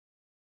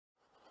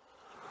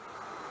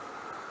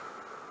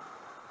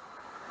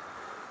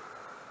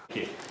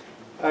Okay.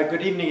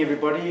 Good evening,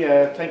 everybody.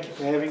 Thank you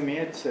for having me.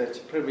 It's a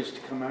privilege to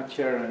come out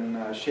here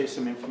and share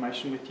some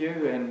information with you.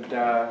 And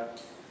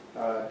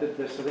did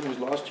this, I think it was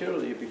last year or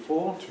the year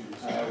before,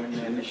 when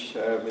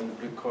the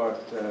Blue Card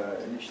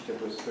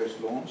Initiative was first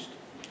launched.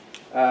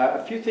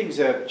 A few things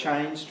have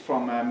changed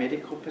from a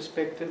medical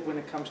perspective when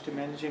it comes to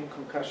managing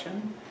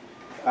concussion.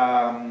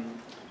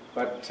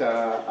 But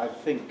I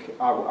think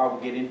I will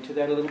get into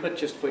that a little bit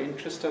just for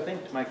interest, I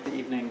think, to make the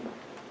evening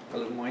a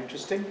little more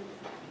interesting.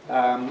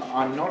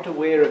 I'm not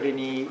aware of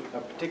any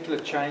particular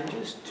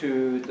changes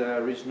to the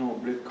original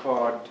Blue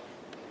Card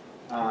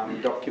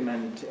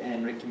document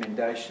and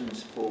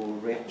recommendations for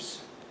refs.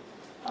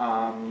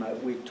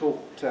 We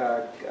talked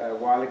a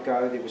while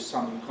ago, there was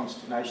some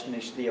consternation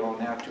initially on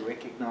how to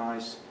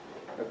recognise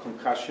a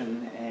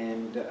concussion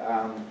and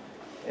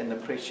the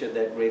pressure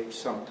that refs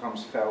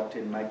sometimes felt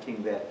in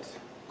making that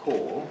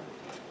call.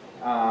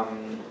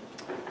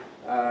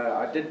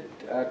 I did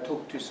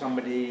talk to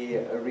somebody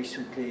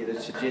recently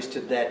that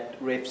suggested that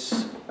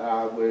refs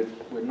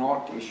were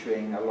not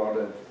issuing a lot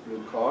of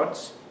blue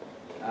cards,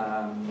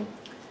 and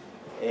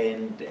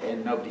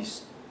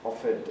nobody's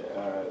offered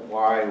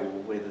why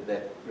or whether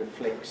that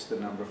reflects the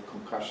number of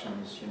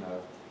concussions,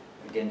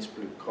 against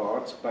blue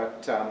cards.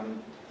 But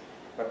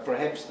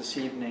perhaps this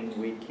evening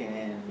we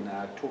can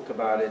talk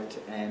about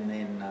it and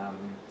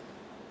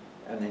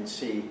then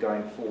see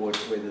going forward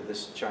whether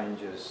this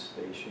changes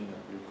the issuing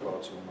of blue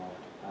cards or not.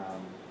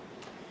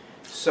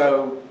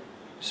 So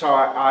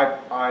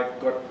I've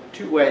got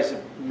two ways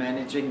of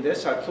managing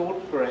this. I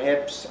thought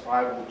perhaps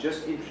I will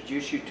just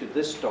introduce you to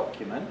this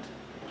document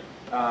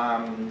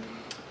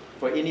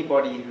for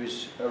anybody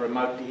who's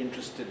remotely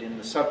interested in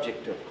the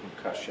subject of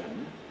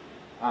concussion.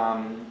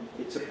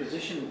 It's a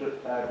position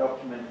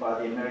document by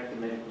the American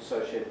Medical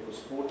Association for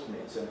Sports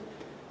Medicine.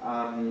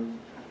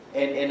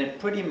 And it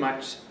pretty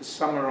much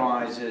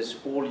summarizes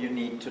all you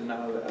need to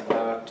know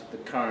about the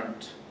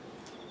current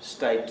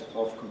state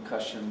of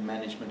concussion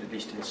management, at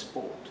least in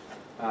sport.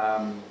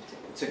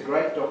 It's a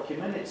great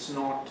document. It's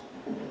not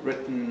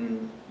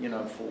written,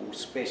 for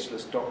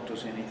specialist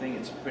doctors or anything.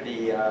 It's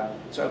pretty,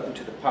 it's open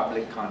to the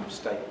public kind of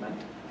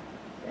statement.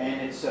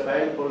 And it's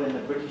available in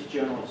the British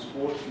Journal of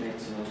Sports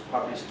Medicine. It was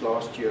published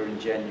last year in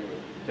January,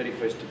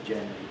 31st of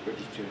January,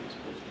 British Journal of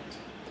Sports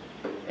Medicine.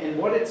 And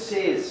what it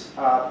says,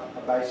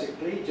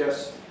 basically,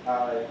 just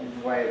in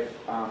the way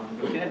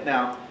of looking at it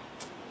now,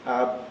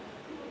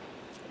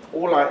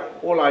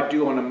 all I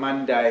do on a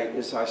Monday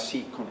is I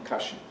see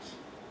concussions,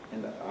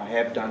 and I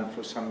have done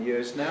for some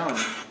years now. And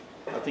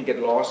I think at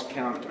last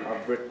count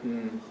I've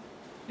written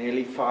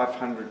nearly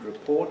 500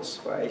 reports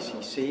for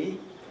ACC,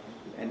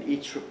 and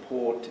each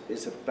report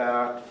is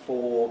about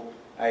 4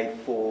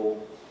 A4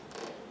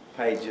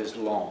 pages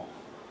long.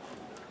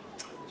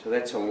 So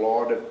that's a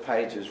lot of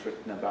pages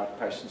written about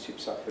patients who've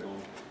suffered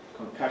on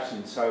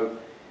concussion. So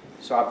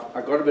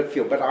I've got a bit of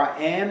feel, but I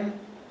am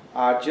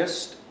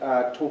just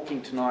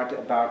talking tonight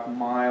about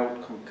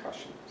mild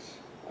concussions.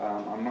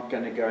 I'm not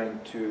going to go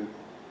into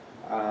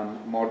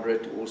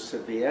moderate or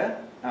severe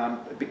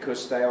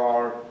because they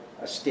are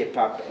a step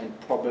up and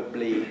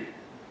probably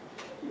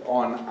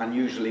on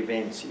unusual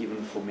events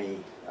even for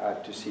me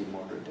to see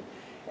moderate.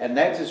 And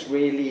that is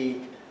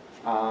really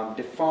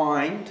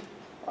defined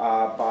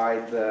by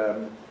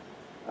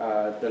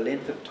the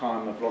length of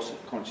time of loss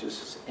of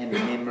consciousness and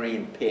memory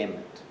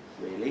impairment,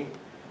 really.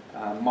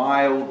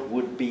 Mild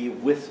would be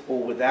with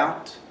or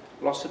without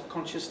loss of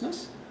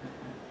consciousness,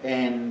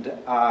 and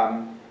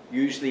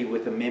usually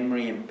with a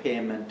memory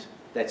impairment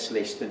that's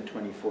less than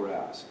 24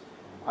 hours.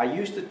 I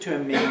use the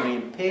term memory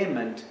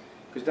impairment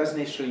because it doesn't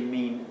necessarily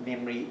mean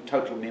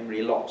total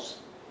memory loss,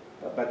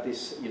 but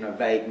this,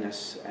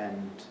 vagueness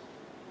and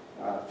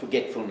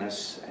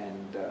forgetfulness.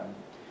 And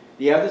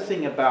the other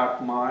thing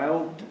about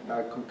mild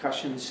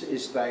concussions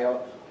is they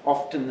are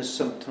often the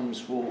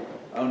symptoms will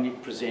only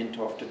present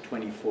after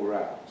 24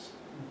 hours.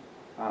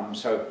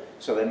 So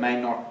they may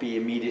not be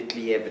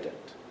immediately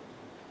evident.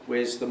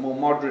 Whereas the more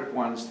moderate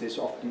ones, there's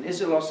often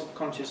is a loss of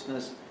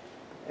consciousness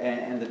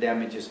and the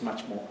damage is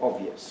much more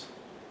obvious.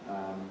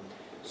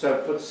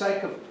 So for the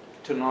sake of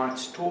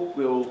tonight's talk,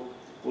 we'll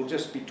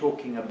just be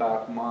talking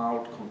about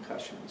mild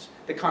concussions,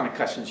 the kind of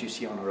concussions you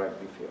see on a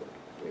rugby field,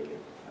 really.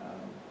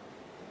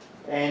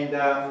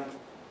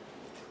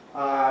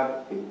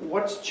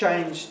 What's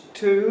changed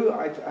too,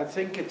 I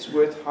think it's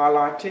worth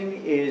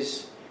highlighting,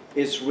 is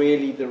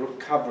really the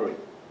recovery.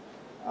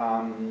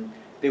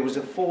 There was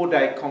a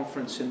 4-day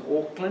conference in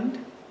Auckland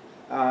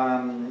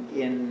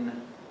in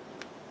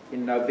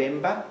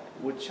November,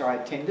 which I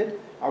attended.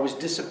 I was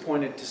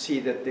disappointed to see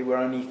that there were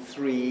only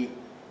three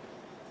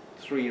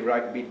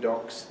rugby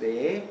docs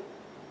there.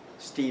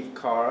 Steve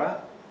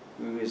Cara,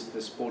 who is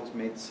the sports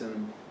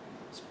medicine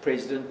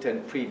president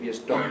and previous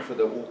doc for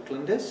the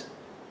Aucklanders,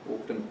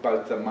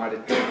 both the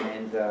Mitre team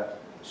and the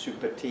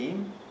super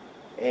team,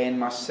 and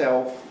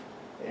myself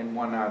and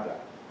one other.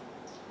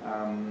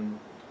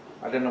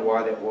 I don't know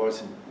why that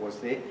was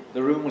there.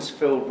 The room was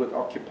filled with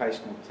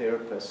occupational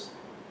therapists.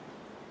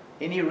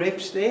 Any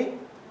refs there?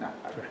 No.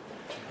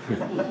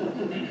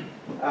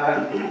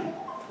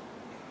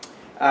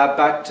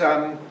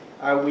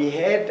 We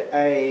had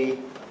a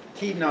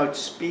keynote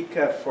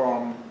speaker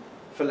from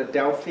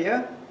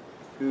Philadelphia,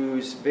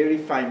 who's a very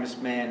famous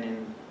man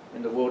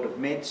in the world of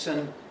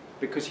medicine,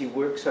 because he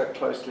works so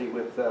closely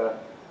with the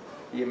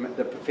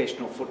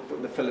professional football,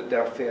 the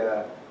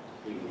Philadelphia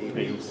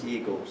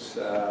Eagles.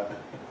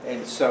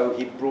 And so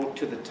he brought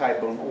to the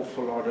table an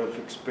awful lot of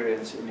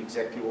experience in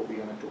exactly what we're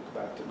going to talk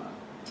about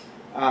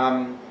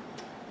tonight.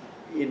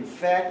 In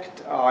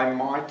fact, I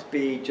might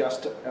be,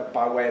 just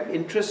by way of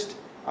interest,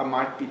 I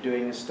might be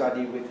doing a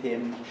study with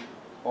him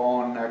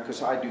on,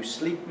 because I do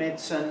sleep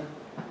medicine,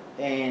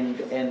 and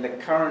the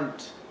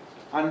current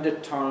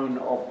undertone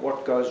of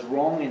what goes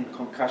wrong in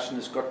concussion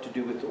has got to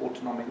do with the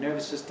autonomic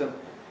nervous system.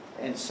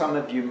 And some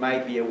of you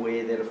may be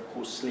aware that, of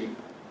course, sleep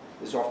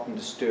is often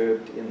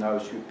disturbed in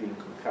those who've been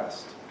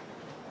concussed.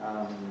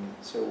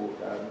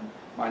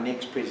 My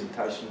next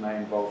presentation may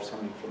involve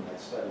something from that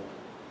study.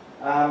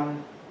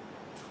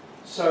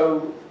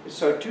 So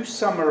to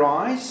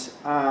summarize,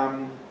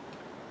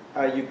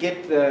 you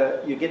get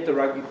the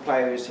rugby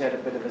player who's had a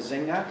bit of a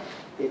zinger.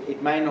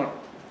 It may not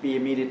be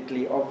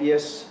immediately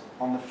obvious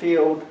on the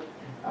field,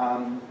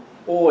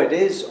 or it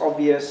is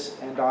obvious,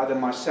 and either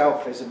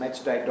myself as a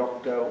matchday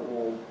doctor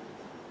or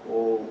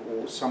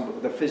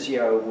the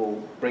physio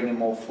will bring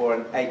him off for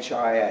an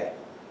HIA.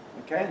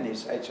 Okay, and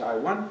there's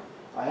HI1.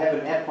 I have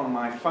an app on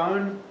my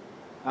phone,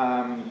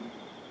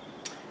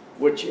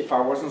 which, if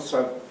I wasn't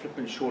so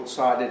flippin'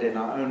 short-sighted and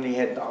I only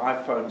had the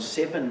iPhone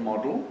 7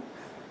 model,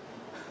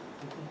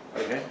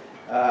 okay,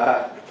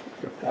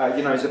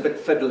 is a bit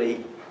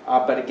fiddly,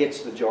 but it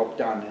gets the job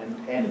done.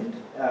 And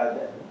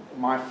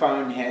my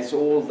phone has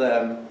all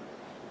the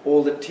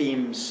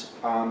teams'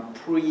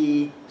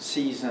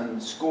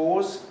 pre-season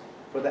scores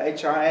for the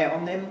HIA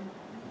on them,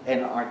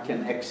 and I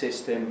can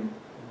access them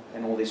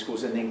and all their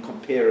scores, and then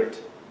compare it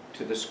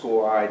to the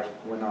score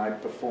when I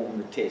perform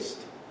the test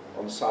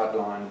on the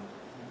sideline,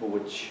 for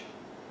which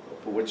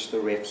the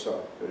refs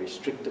are very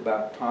strict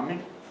about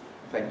timing.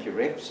 Thank you,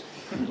 refs.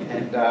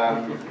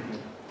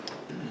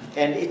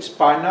 And it's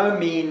by no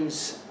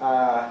means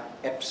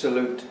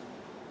absolute.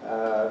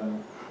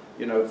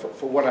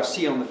 For what I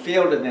see on the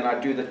field, and then I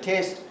do the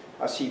test,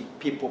 I see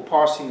people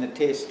passing the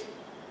test,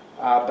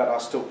 but I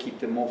still keep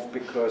them off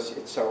because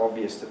it's so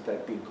obvious that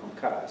they've been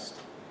concussed.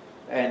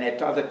 And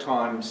at other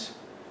times,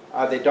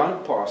 they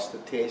don't pass the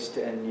test,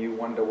 and you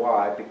wonder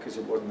why, because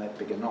it wasn't that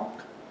big a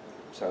knock.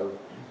 So,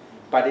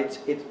 but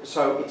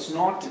it's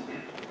not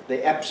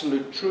the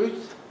absolute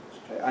truth.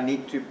 I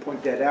need to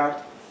point that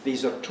out.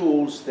 These are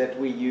tools that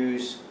we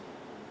use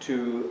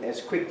to,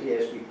 as quickly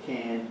as we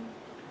can,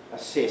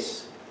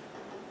 assess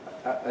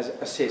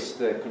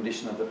the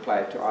condition of the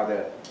player to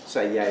either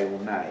say yay or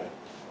nay.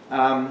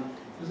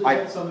 Is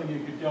that something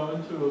you could go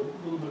into a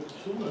little bit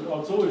shorter?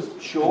 It's always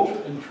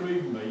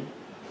intrigued me.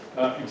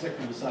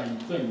 Exactly the same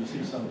thing. You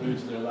see some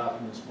birds there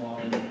laughing and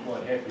smiling and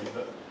quite happy,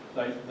 but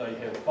they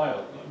have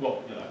failed.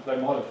 Well, they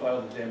might have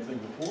failed the damn thing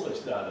before they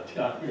started.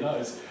 Who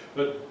knows?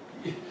 But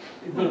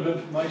a bit of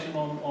information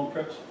on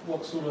perhaps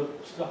what sort of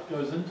stuff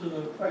goes into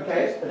the...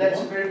 Okay,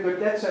 that's very good.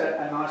 That's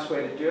a nice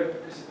way to do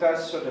it, because it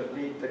does sort of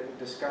lead the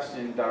discussion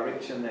in a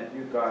direction that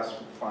you guys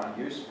would find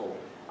useful.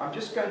 I'm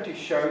just going to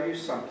show you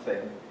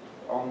something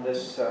on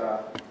this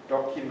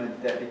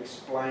document that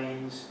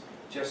explains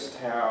just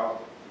how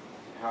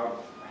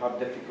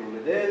difficult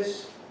it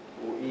is,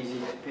 or easy,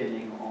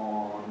 depending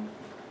on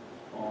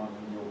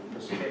your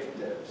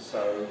perspective.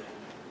 So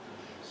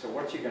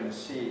what you're going to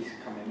see is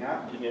coming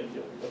up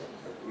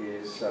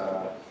is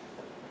a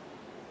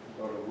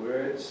lot of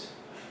words,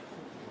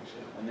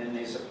 and then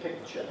there's a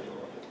picture.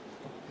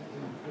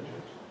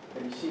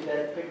 Can you see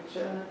that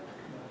picture?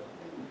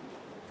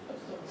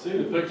 See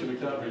the picture, we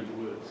can't read the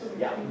words.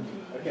 Yeah.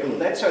 Okay, well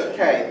that's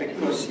okay,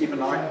 because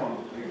even I can't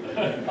read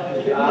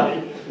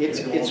it.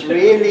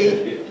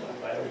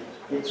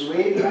 It's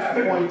really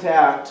to point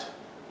out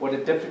what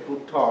a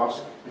difficult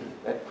task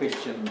that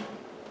question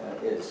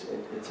is.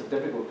 It's a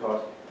difficult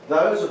task.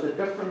 Those are the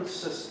different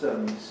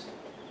systems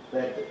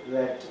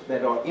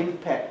that are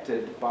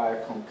impacted by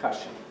a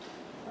concussion,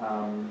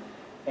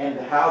 and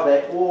how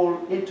they all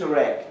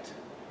interact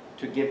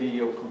to give you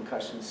your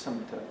concussion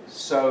symptoms.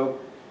 So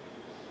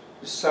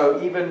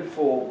even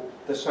for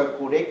the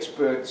so-called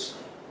experts,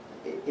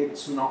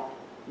 it's not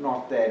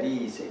that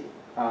easy.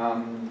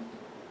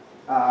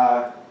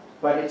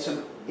 But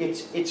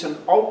it's an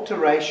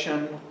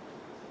alteration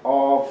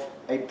of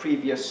a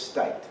previous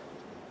state.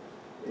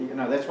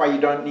 That's why you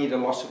don't need a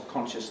loss of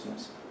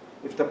consciousness.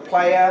 If the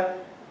player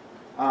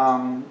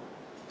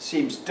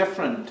seems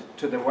different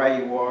to the way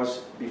he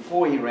was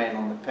before he ran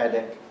on the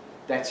paddock,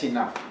 that's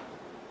enough.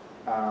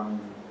 So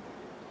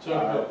we've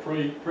got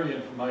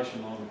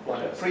pre-information on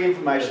players.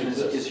 Pre-information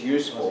is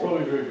useful. That's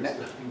probably very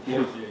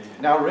good.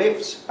 Now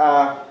refs,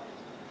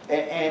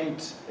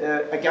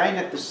 again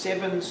at the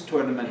Sevens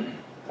tournament,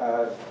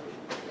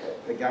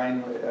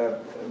 again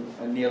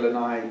Neil and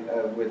I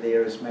were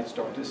there as match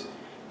doctors.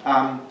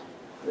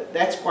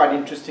 That's quite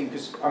interesting,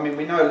 because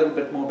we know a little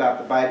bit more about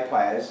the Bay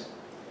players,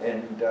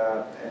 and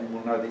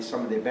we'll know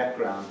some of their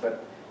background.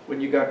 But when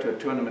you go to a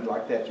tournament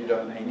like that, you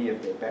don't know any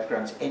of their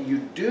backgrounds. And you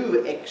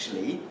do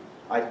actually,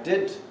 I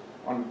did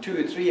on 2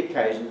 or 3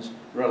 occasions,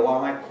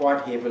 rely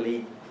quite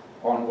heavily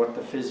on what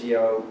the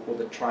physio or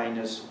the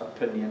trainer's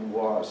opinion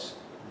was.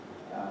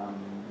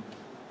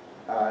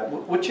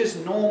 Which is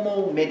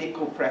normal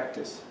medical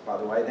practice, by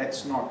the way.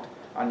 That's not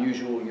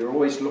unusual. You're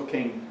always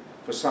looking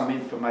for some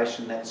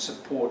information that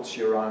supports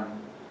your own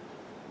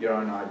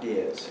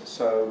ideas.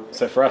 So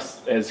for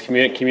us as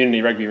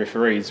community rugby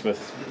referees with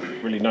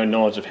really no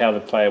knowledge of how the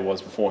player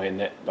was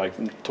beforehand, that like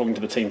talking to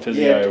the team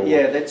physio.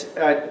 That's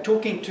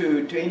talking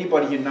to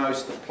anybody who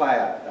knows the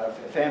player,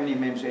 family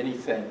members,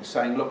 anything,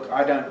 saying, look,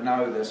 I don't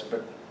know this,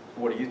 but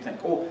what do you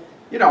think? Or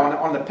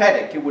on the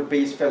paddock, it would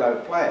be his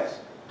fellow players.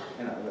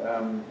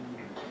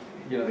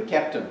 The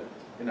captain.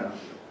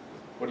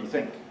 What do you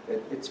think?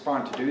 It's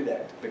fine to do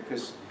that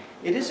because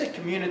it is a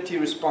community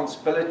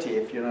responsibility,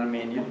 if you know what I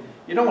mean.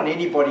 You don't want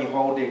anybody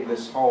holding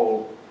this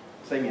whole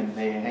thing in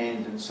their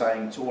hand and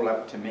saying it's all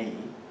up to me,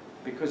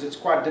 because it's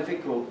quite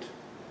difficult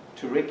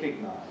to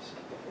recognize.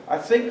 I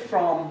think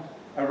from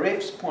a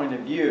ref's point of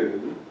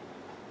view,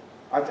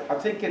 I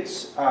think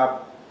it's...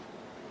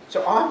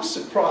 so I'm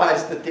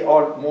surprised that there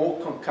aren't more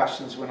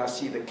concussions when I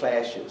see the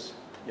clashes,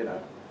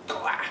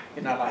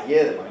 I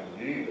hear them like...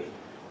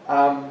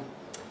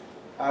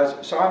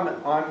 So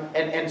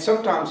and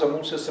sometimes I'm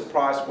also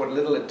surprised what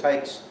little it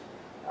takes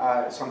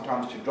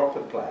sometimes to drop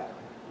a player,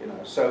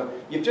 So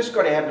you've just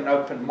got to have an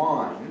open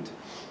mind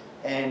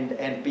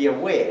and be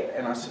aware.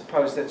 And I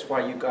suppose that's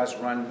why you guys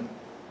run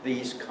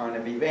these kind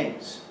of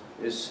events,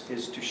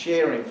 is to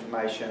share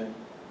information,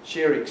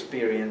 share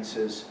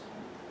experiences,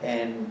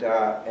 and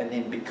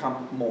then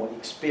become more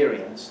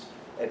experienced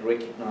at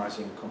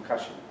recognizing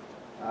concussion.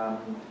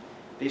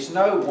 There's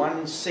no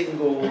one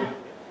single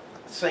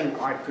thing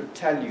I could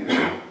tell you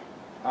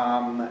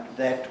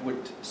that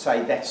would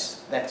say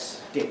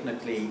that's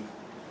definitely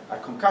a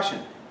concussion.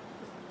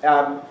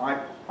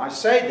 I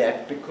say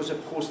that because,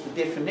 of course, the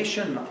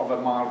definition of a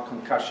mild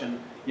concussion,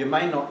 you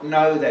may not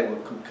know they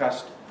were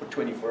concussed for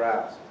 24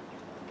 hours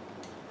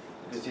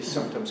because these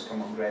symptoms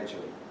come on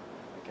gradually.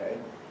 Okay,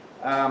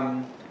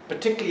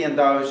 particularly in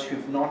those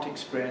who've not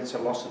experienced a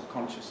loss of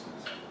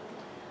consciousness.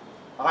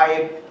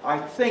 I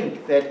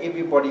think that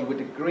everybody would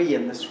agree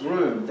in this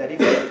room that if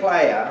a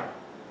player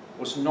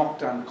was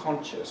knocked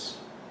unconscious,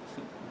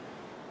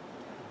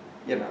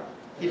 he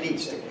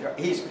needs to.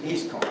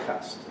 He's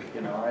concussed.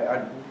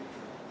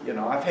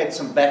 I've had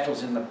some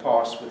battles in the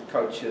past with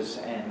coaches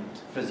and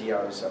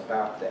physios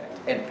about that,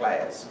 and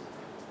players,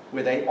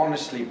 where they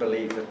honestly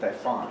believe that they're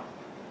fine.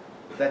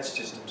 But that's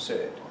just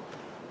absurd.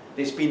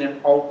 There's been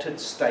an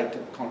altered state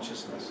of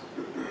consciousness.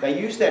 They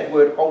use that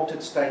word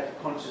altered state of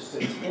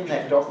consciousness in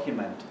that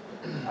document.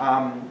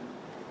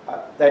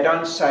 They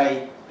don't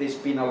say there's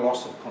been a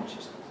loss of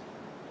consciousness.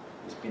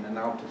 There's been an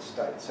altered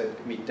state, so it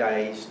can be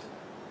dazed,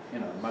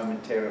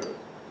 momentarily.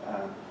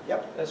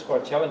 Yep. That's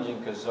quite challenging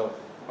because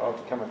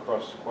I've come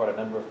across quite a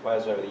number of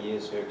players over the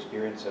years who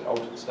experience an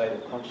altered state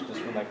of consciousness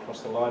when they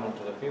cross the line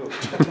onto the field.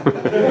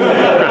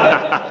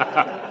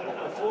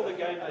 Before the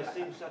game, they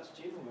seem such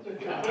gentlemen.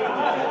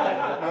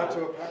 Not to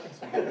a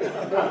Parkinson. I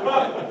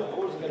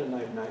wasn't going to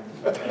name names.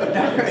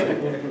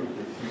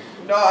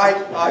 No,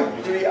 I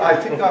agree. I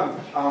think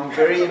I'm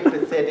very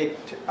empathetic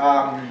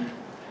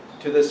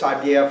to this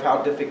idea of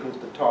how difficult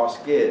the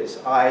task is.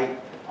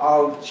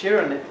 I'll share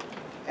an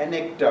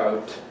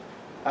anecdote.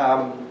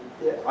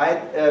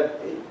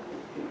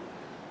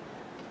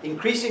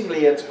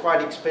 Increasingly, it's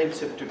quite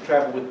expensive to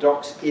travel with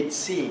docs, it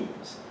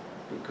seems,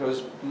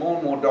 because more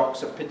and more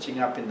docs are pitching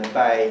up in the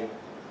bay,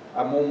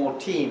 more and more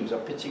teams are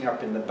pitching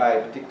up in the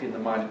bay, particularly in the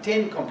minor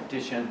 10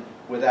 competition,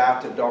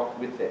 without a doc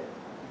with them.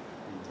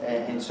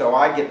 And so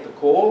I get the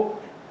call,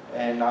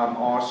 and I'm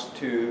asked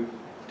to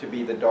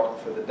be the doc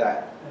for the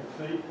day.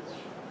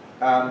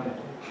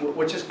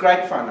 Which is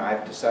great fun, I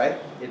have to say.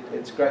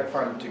 It's great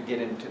fun to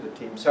get into the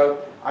team.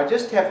 So I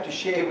just have to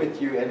share with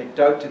you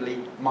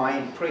anecdotally my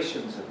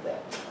impressions of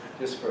that,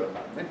 just for a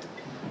moment.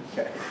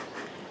 Okay.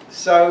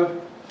 So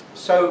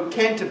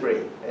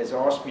Canterbury has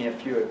asked me a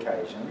few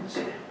occasions.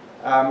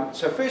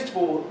 So first of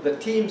all, the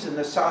teams in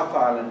the South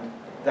Island,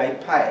 they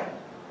pay.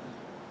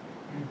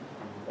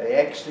 They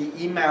actually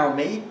email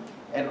me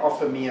and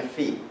offer me a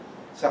fee.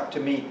 It's up to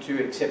me to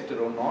accept it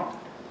or not.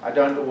 I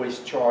don't always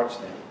charge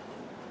them.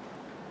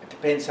 It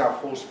depends how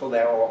forceful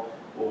they are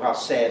or how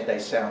sad they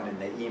sound in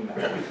their email.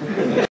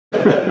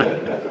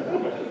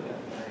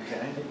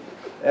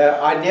 Okay.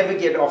 I never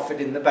get offered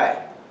in the bay.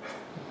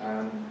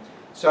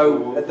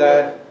 We'll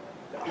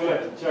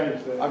have to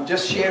change that. I'm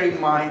just sharing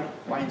my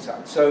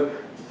insight. So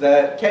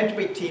the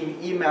Canterbury team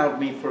emailed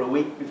me for a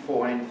week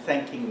beforehand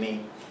thanking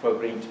me for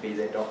agreeing to be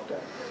their doctor.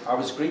 I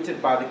was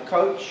greeted by the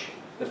coach,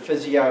 the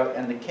physio,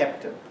 and the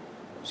captain.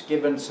 I was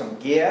given some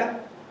gear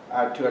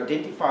to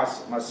identify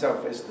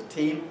myself as the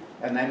team,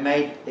 and they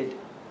made it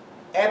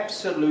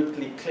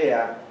absolutely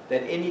clear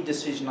that any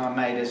decision I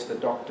made as the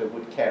doctor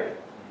would carry.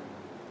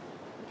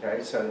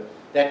 Okay, so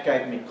that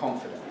gave me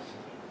confidence.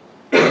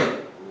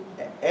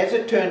 as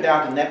it turned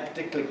out in that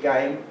particular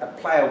game, a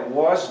player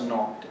was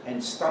knocked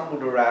and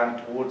stumbled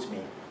around towards me.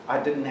 I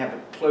didn't have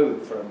a clue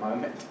for a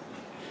moment.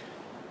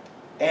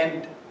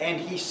 And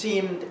he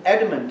seemed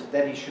adamant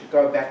that he should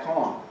go back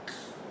on.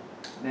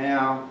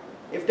 Now,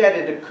 if that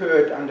had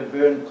occurred under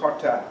Vern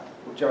Cotter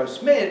or Joe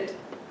Smith,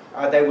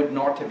 they would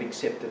not have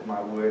accepted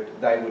my word.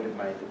 They would have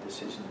made the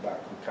decision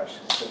about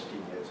concussions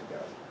 15 years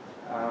ago.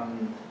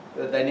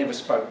 They never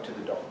spoke to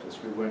the doctors.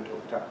 We weren't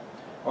hooked up.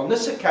 On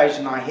this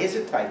occasion, I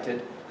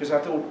hesitated because I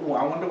thought, oh,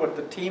 I wonder what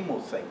the team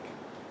will think.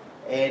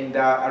 And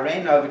I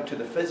ran over to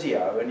the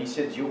physio and he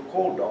said, your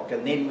call, Doc,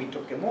 and then we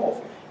took him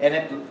off. And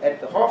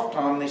at the half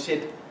time they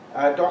said,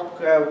 Doc,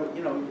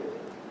 you know,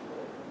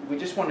 we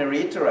just want to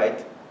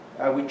reiterate,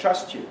 we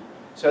trust you.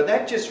 So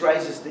that just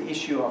raises the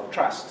issue of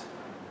trust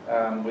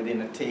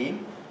within a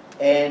team.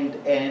 And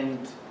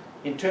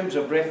in terms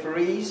of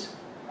referees,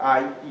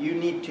 you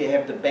need to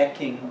have the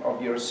backing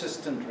of your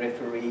assistant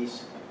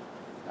referees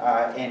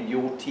and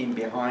your team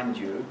behind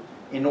you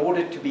in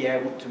order to be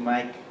able to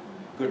make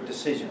good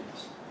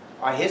decisions.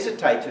 I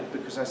hesitated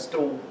because I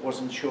still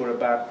wasn't sure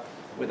about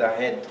whether I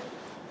had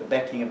the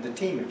backing of the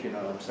team, if you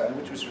know what I'm saying,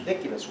 which was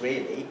ridiculous,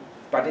 really,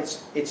 but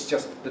it's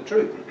just the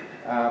truth.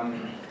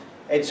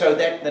 And so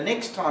that the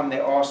next time they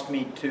asked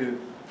me to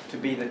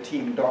be the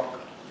team doc,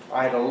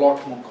 I had a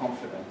lot more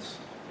confidence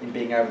in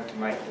being able to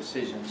make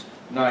decisions,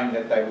 knowing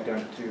that they were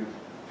going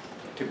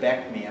to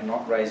back me and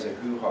not raise a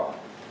hoo-ha.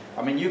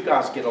 I mean, you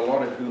guys get a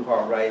lot of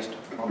hoo-ha raised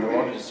on a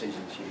lot of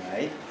decisions you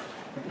made.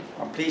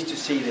 I'm pleased to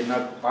see there are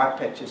no eye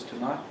patches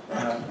tonight.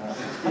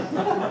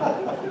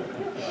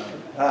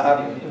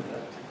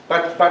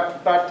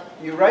 But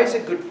you raise a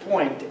good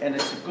point, and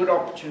it's a good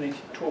opportunity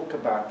to talk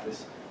about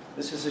this.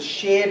 This is a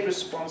shared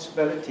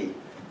responsibility.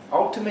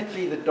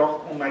 Ultimately, the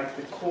doc will make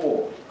the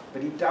call,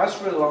 but he does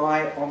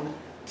rely on the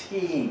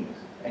team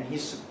and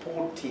his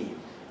support team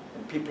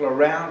and people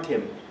around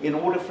him in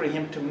order for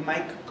him to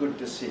make good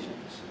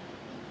decisions.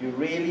 You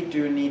really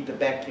do need the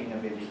backing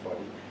of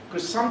everybody,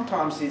 because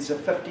sometimes there's a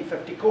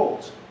 50-50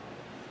 calls,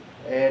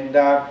 and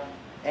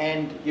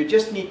you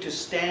just need to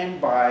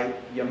stand by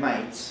your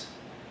mates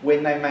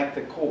when they make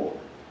the call,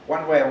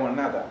 one way or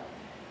another.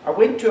 I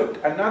went to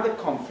another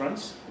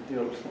conference.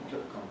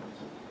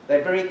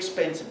 They're very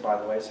expensive, by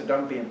the way, so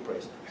don't be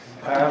impressed.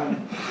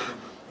 And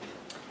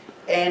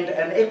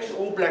an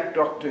ex-All Black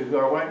doctor, who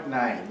I won't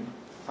name,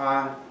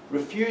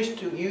 refused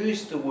to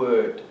use the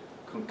word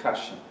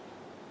concussion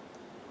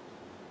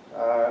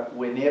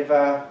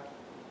whenever,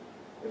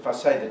 if I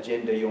say the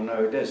gender, you'll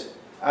know it is,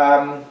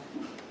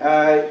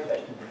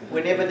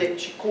 whenever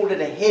she called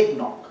it a head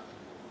knock.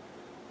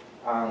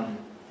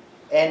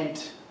 And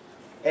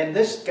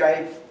this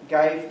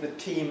gave the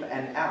team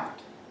an out,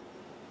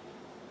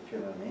 if you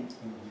know what I mean.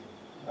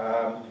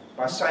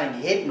 By saying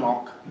head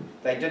knock,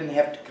 they didn't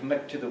have to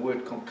commit to the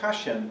word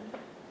concussion,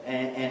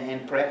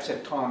 and perhaps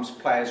at times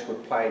players were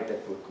played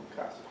that were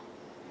concussed.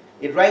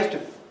 It raised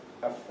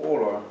a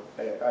furor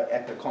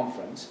at the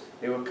conference.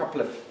 There were a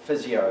couple of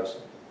physios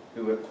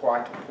who were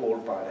quite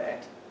appalled by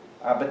that,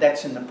 but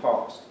that's in the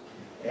past.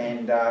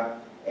 And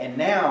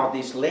now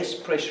there's less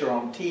pressure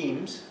on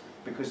teams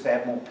because they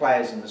have more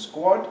players in the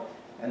squad,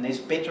 and there's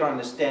better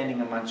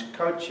understanding amongst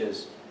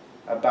coaches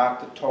about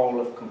the toll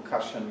of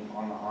concussion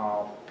on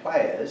our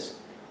players,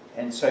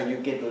 and so you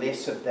get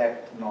less of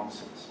that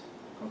nonsense.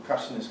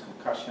 Concussion is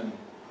concussion.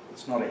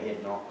 It's not a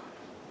head knock.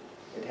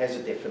 It has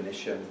a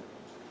definition.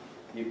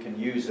 You can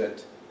use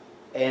it,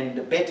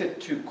 and better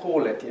to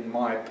call it, in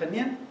my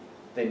opinion,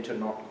 than to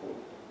not call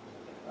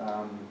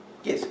it.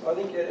 Yes? I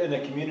think in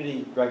a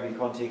community rugby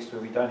context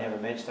where we don't have a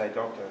matchday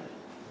doctor,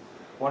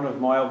 one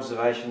of my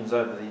observations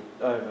over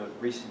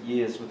recent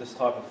years with this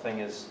type of thing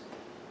is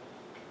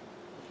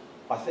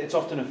it's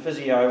often a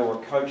physio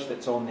or a coach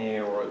that's on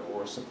there,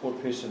 or a support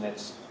person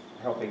that's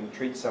helping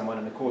treat someone,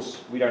 and of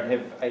course we don't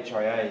have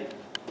HIA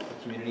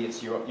community.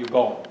 It's you're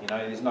gone, you know,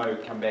 there's no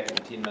come back in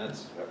 10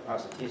 minutes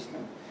pass the test.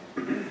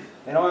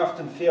 And I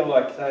often feel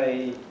like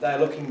they're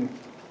looking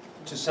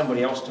to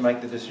somebody else to make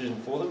the decision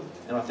for them,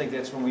 and I think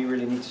that's when we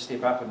really need to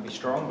step up and be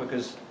strong,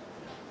 because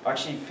I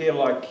actually feel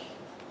like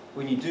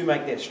when you do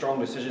make that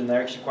strong decision,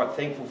 they're actually quite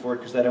thankful for it,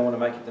 because they don't want to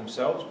make it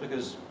themselves,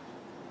 because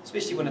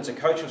especially when it's a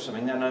coach or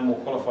something, they're no more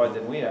qualified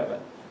than we are.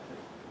 But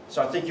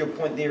so I think your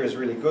point there is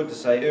really good, to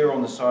say err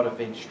on the side of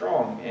being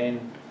strong, and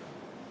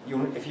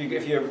if you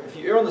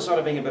err on the side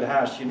of being a bit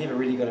harsh, you're never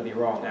really going to be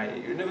wrong. No,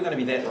 you're never going to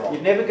be that wrong.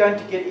 You're never going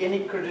to get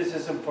any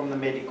criticism from the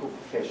medical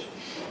profession.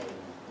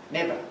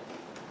 Never.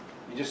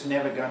 You're just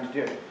never going to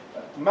do it.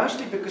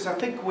 Mostly because I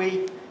think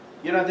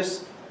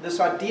this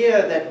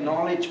idea that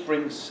knowledge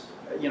brings,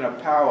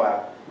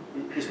 power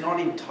is not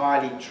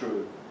entirely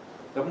true.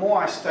 The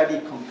more I study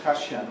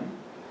concussion,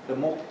 the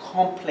more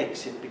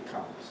complex it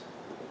becomes.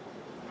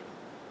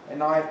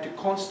 And I have to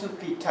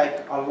constantly take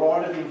a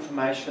lot of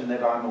information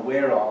that I'm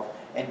aware of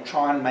and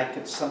try and make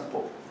it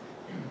simple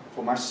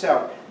for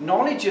myself.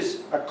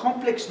 A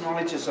complex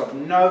knowledge is of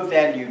no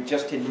value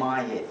just in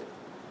my head.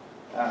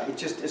 It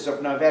just is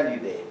of no value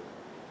there.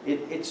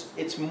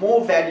 It's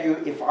more value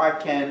if I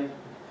can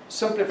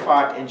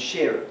simplify it and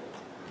share it.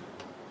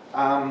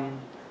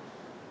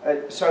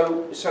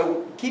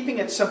 So keeping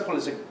it simple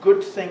is a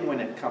good thing when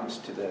it comes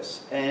to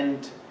this,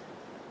 and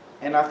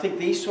I think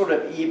these sort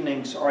of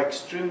evenings are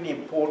extremely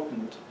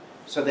important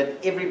so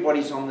that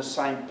everybody's on the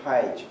same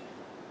page.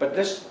 But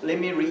let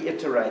me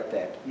reiterate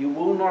that. You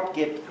will not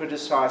get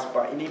criticized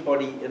by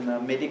anybody in the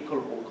medical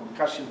or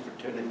concussion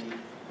fraternity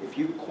if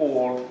you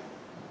call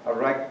a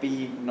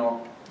rugby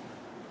knock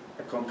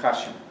a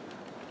concussion.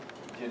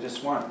 You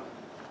just won't.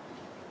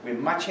 We're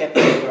much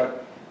happier.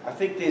 I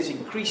think there's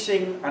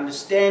increasing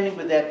understanding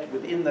with that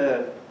within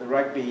the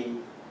rugby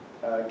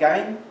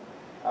game,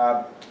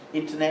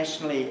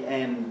 internationally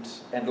and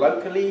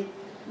locally.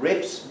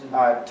 Refs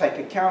take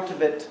account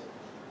of it.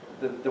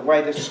 The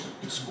way the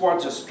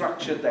squads are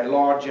structured, they're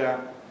larger,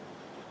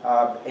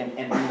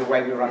 and the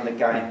way we run the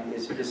game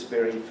is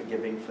very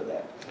forgiving for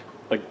that.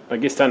 I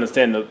guess to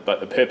understand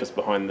the purpose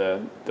behind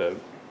the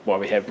why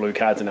we have blue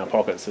cards in our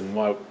pockets and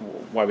why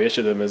we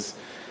issue them is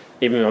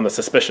even on the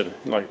suspicion,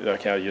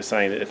 like how you're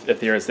saying, if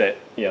there is that,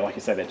 like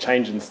you say, that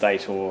change in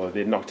state, or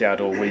they're knocked out,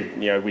 or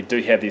we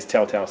do have these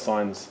telltale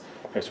signs.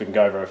 Perhaps we can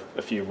go over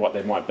a few of what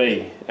they might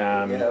be.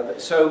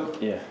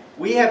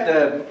 We have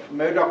the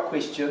Murdoch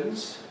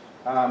questions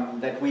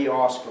that we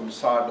ask from the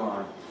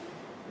sideline.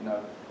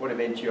 What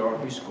event you are,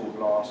 who scored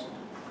last,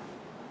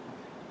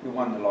 who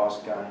won the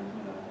last game,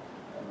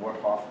 and what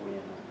half we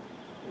in,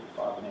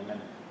 5 of them,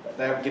 and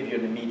they'll give you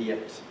an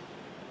immediate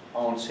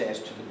answer as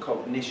to the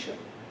cognition,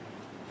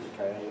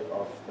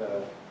 of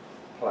the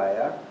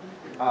player.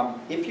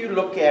 If you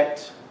look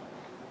at,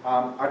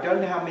 I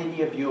don't know how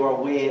many of you are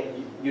aware,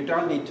 you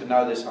don't need to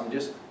know this, I'm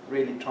just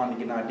really trying to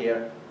get an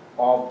idea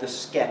of the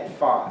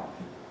SCAT-5.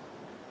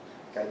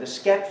 The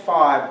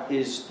SCAT-5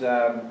 is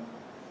the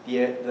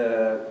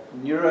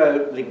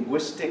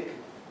neuro-linguistic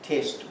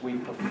test we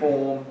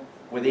perform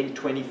within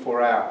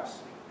 24 hours.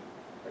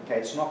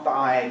 It's not the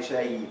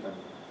IHA even.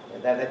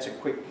 That's a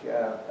quick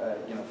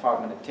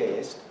 5-minute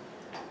test.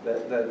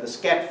 The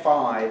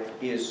SCAT-5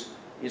 is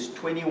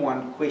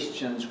 21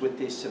 questions with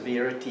their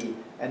severity,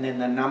 and then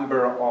the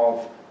number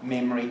of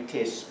memory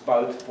tests,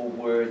 both for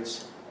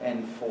words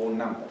and for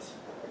numbers.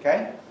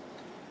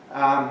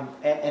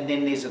 And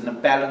then there's a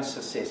balance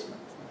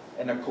assessment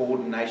and a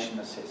coordination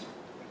assessment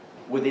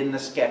within the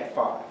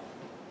SCAT-5.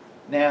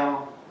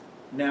 Now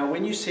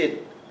when you said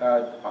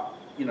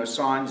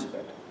signs of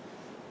it,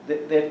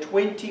 there are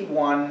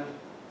 21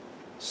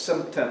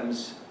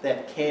 symptoms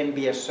that can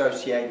be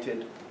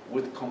associated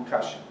with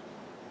concussion.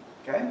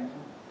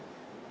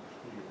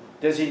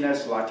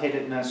 Dizziness,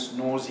 lightheadedness,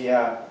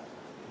 nausea,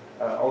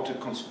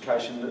 altered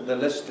concentration. The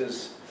list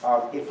is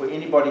for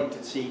anybody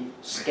to see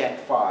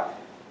SCAT-5.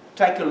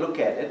 Take a look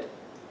at it.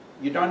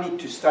 You don't need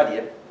to study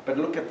it, but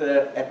look at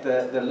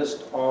the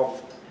list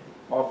of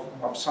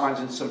signs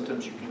and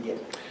symptoms you can get.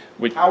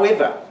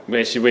 However,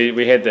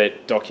 we had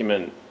that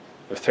document,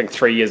 I think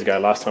 3 years ago,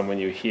 last time when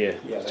you were here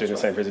doing the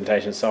same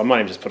presentation. So I might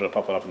even just pop it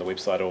up on the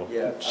website or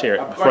share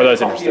it for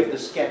those interested. I've got a copy of the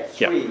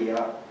SCAT-3.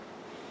 I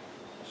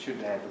should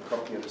have a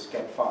copy of the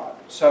SCAT-5.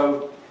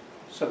 So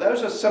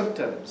those are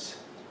symptoms.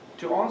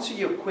 To answer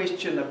your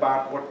question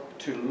about what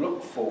to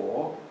look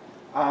for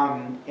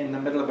in the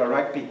middle of a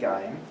rugby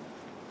game,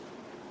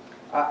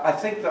 I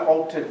think the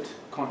altered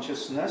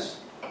consciousness,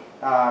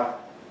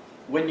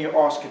 when you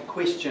ask a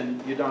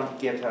question, you don't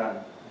get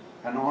an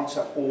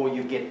answer, or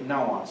you get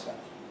no answer.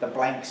 The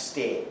blank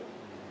stare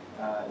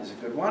is a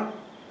good one.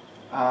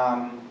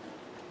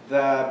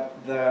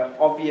 The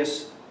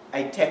obvious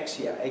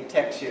ataxia.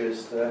 Ataxia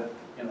is the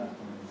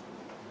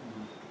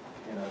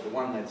the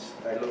one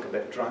they look a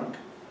bit drunk.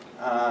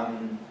 I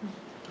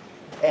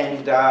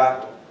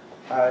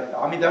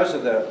mean, those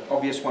are the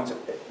obvious ones.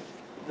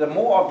 The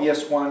more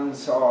obvious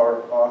ones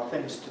are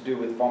things to do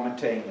with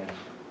vomiting and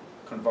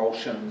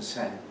convulsions,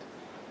 and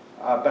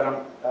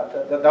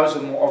those are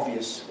the more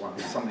obvious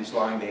ones. Somebody's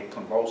lying there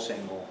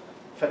convulsing or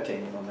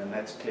fitting, and then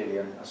that's clearly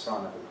a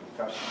sign of a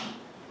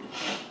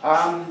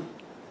concussion.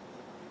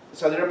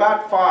 So there are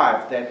about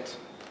 5 that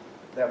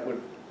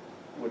would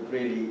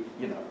really,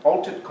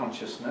 altered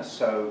consciousness,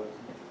 so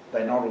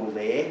they're not all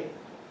there,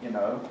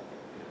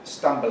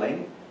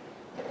 stumbling,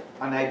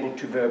 unable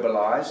to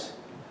verbalize.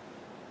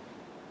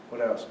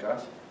 What else,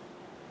 guys?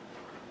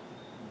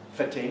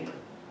 Fitting,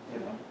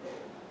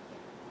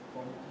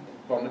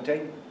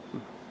 vomiting.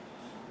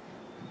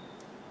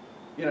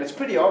 It's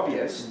pretty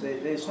obvious.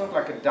 There's not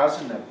like a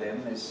dozen of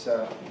them.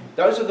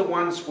 Those are the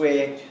ones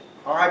where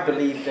I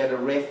believe that a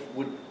ref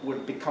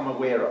would become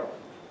aware of.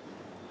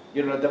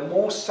 The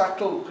more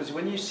subtle, because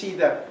when you see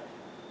the...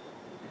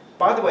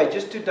 By the way,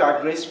 just to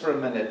digress for a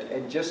minute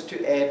and just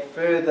to add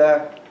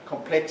further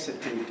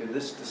complexity to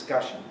this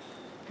discussion,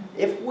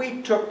 if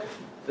we took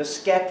the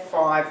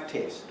SCAT-5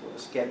 test, or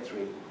the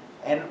SCAT-3,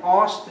 and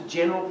asked the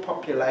general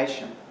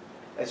population,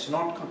 it's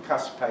not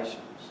concussed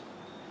patients,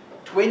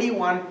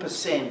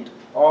 21%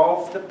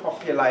 of the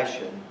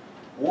population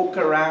walk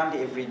around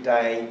every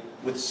day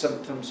with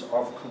symptoms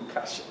of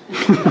concussion.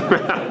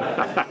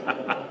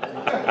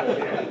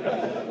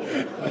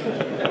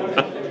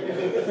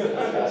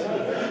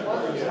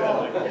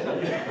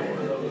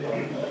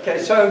 Okay,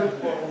 so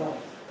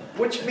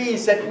Which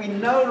means that we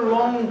no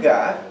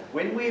longer,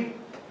 when we're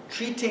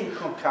treating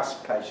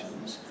concussed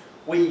patients,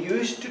 we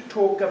used to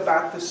talk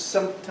about the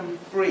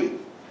symptom-free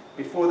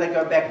before they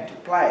go back to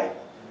play.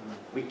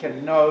 We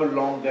can no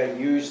longer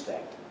use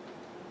that.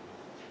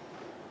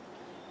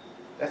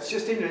 That's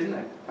just interesting, isn't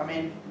it? I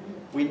mean,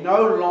 we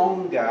no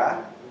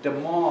longer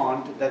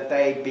demand that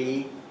they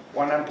be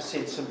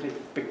 100% simply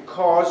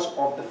because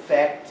of the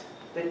fact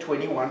that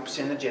 21%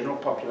 of the general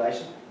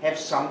population have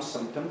some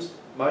symptoms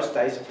most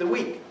days of the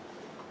week.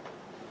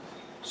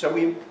 So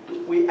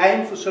we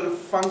aim for sort of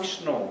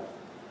functional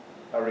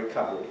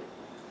recovery.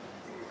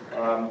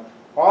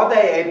 Are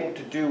they able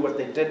to do what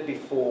they did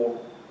before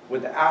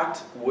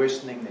without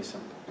worsening their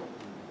symptoms?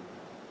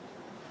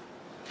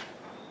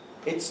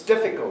 It's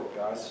difficult,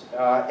 guys.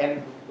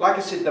 And like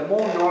I said, the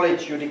more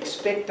knowledge, you'd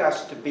expect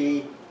us to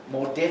be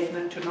more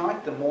definite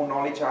tonight, the more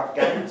knowledge I've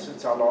gained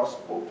since our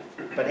last book.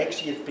 But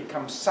actually it's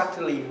become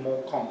subtly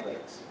more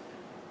complex.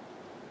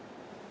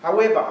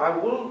 However, I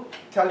will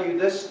tell you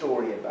this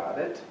story about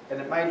it,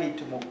 and it may lead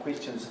to more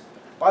questions.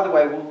 By the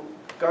way, we'll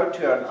go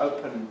to an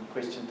open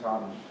question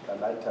time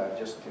later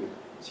just to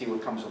see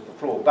what comes off the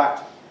floor.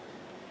 But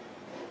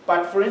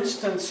for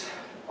instance,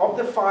 of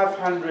the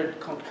 500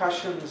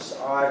 concussions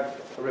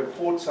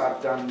reports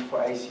I've done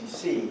for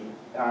ACC,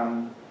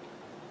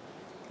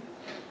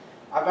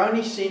 I've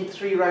only seen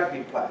 3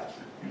 rugby players.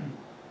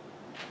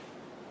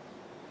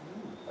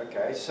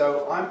 Okay,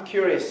 so I'm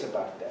curious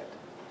about that.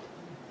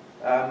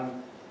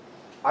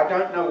 I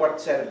don't know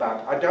what's that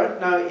about. I don't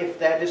know if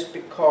that is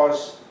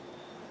because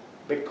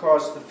the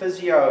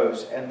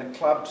physios and the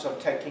clubs are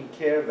taking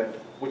care of it,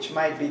 which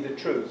may be the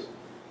truth.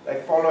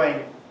 They're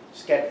following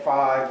SCAT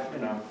 5,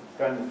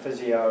 going to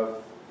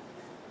physio,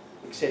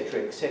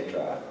 etc.,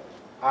 etc.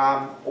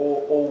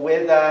 Or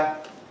whether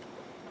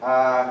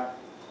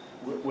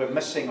we're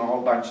missing a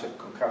whole bunch of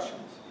concussions.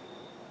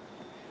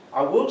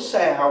 I will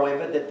say,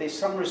 however, that there's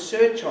some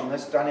research on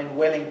this done in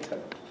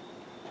Wellington,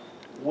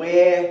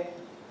 where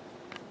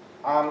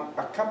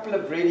a couple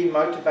of really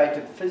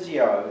motivated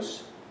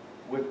physios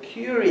were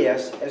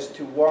curious as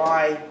to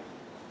why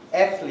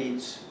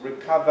athletes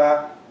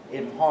recover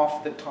in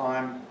half the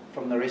time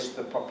from the rest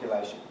of the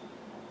population.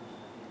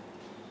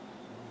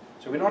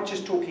 So we're not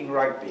just talking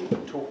rugby,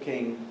 we're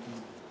talking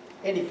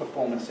any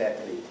performance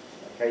athlete,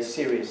 okay, a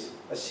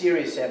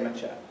serious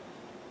amateur.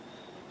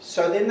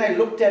 So then they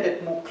looked at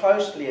it more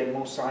closely and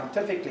more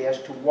scientifically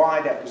as to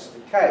why that was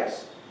the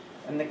case.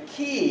 And the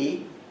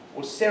key,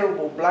 or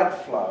cerebral blood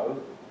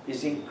flow,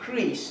 is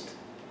increased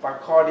by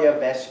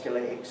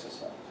cardiovascular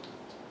exercise.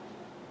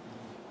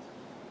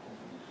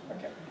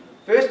 Okay.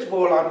 First of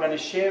all, I'm going to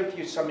share with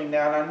you something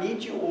now, and I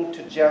need you all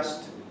to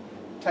just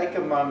take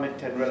a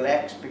moment and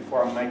relax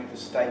before I make the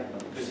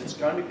statement, because it's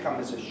going to come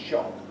as a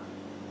shock.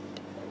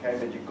 Okay,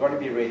 but you've got to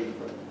be ready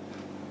for it.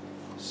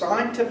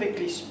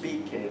 Scientifically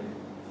speaking,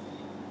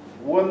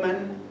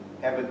 women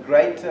have a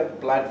greater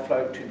blood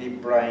flow to their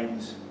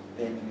brains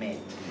than men.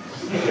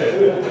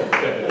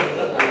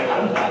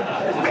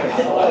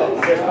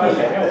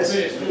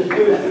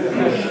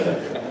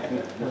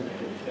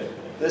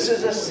 This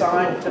is a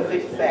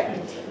scientific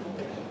fact.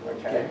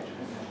 Okay?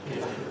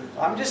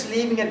 I'm just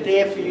leaving it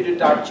there for you to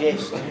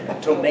digest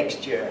until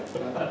next year.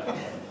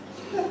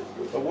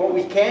 But what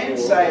we can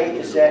say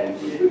is that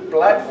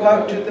blood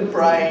flow to the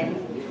brain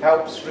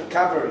helps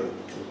recovery.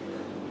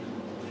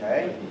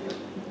 Okay?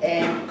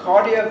 And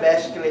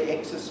cardiovascular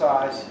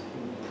exercise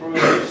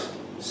improves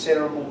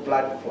cerebral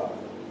blood flow.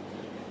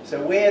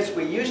 So whereas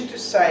we used to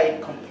say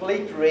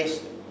complete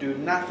rest, do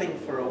nothing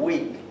for a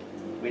week,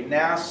 we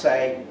now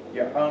say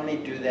you only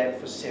do that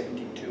for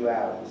 72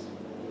 hours.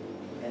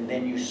 And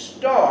then you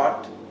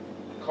start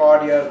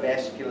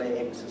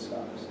cardiovascular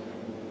exercise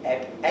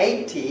at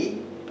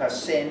 80%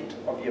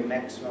 of your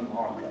maximum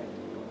heart rate.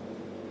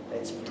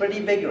 That's pretty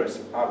vigorous,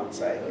 I would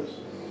say.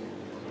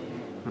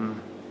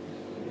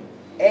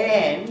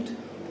 And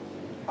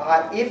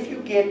if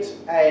you get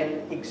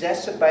an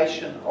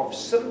exacerbation of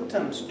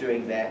symptoms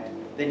doing that,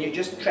 then you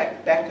just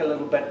track back a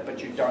little bit,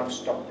 but you don't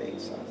stop the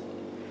exercise.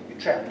 You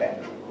track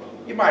back.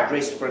 You might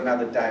rest for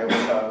another day or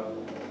so,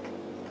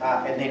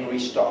 and then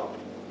restart.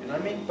 You know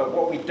what I mean? But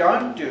what we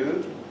don't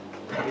do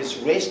is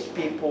rest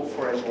people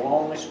for as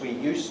long as we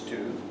used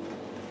to.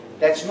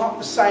 That's not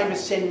the same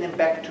as sending them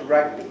back to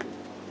rugby.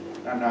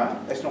 No,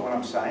 that's not what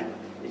I'm saying.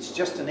 It's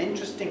just an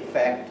interesting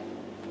fact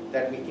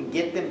that we can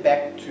get them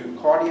back to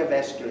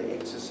cardiovascular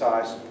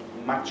exercise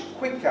much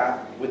quicker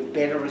with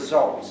better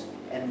results.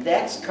 And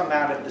that's come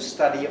out of the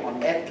study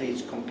on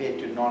athletes compared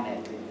to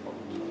non-athletes.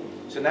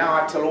 So now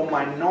I tell all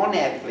my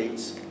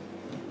non-athletes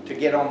to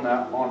get on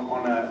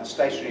a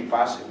stationary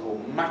bicycle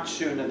much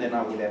sooner than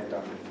I would have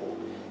done before.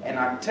 And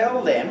I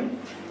tell them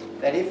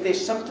that if their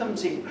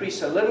symptoms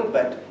increase a little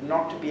bit,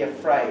 not to be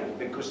afraid,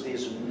 because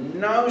there's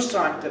no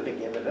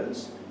scientific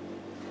evidence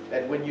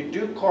that when you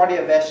do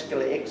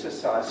cardiovascular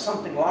exercise,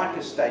 something like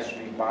a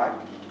stationary bike,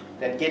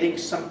 that getting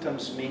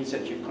symptoms means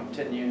that you're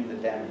continuing the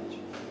damage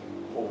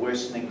or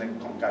worsening the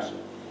concussion.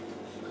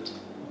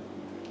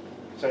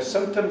 So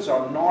symptoms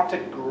are not a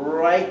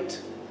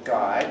great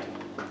guide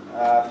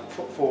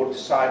for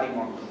deciding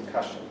on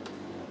concussion.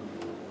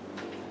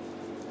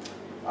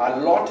 A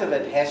lot of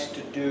it has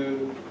to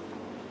do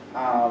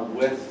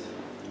with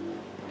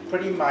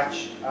pretty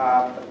much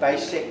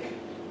basic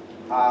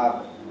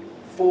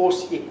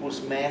force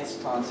equals mass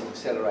times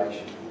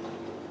acceleration.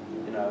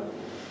 You know,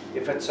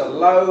 if it's a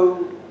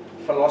low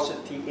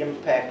velocity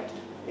impact,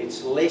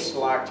 it's less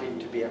likely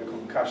to be a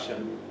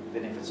concussion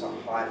than if it's a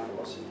high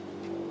velocity.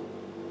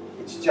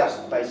 It's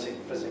just basic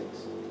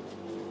physics.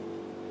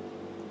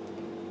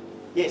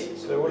 Yes?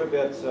 So what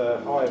about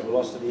high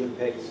velocity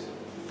impacts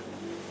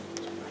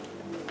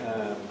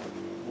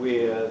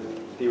where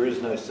there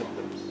is no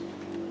symptoms?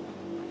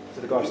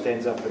 So the guy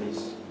stands up and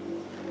he's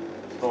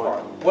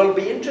fine. Well, it'll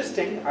be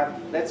interesting.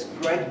 That's a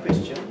great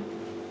question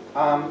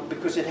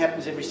because it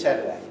happens every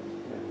Saturday.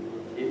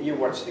 You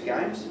watch the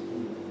games.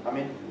 I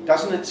mean,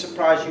 doesn't it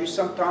surprise you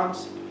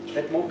sometimes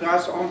that more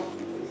guys aren't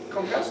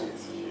concussed?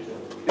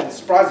 It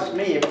surprises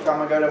me every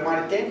time I go to a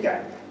minor 10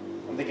 game.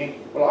 I'm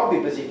thinking, well, I'll be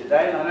busy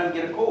today and I don't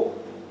get a call.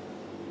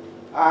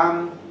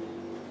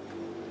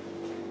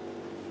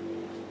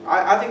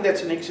 I think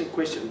that's an excellent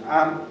question.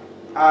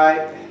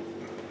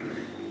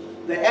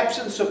 The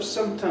absence of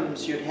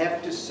symptoms, you'd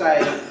have to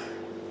say,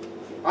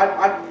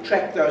 I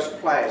track those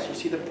players. You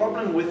see, the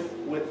problem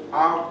with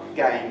our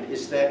game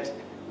is that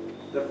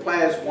the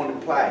players want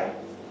to play.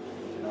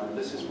 You know,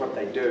 this is what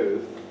they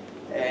do.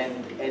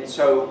 And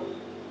so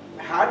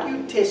how do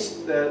you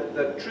test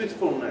the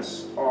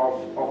truthfulness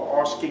of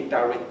asking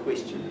direct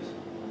questions?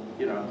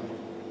 You know,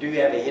 do you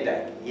have a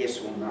headache? Yes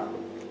or no?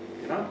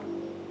 You know?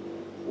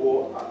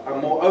 Or a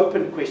more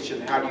open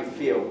question, how do you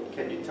feel?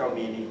 Can you tell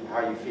me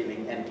how you're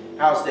feeling? And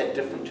how's that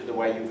different to the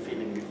way you were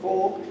feeling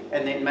before?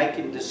 And then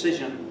making a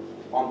decision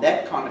on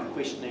that kind of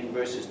questioning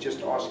versus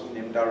just asking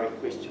them direct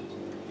questions.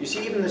 You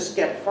see, even the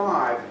SCAT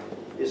 5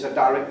 is a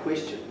direct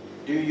question.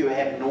 Do you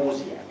have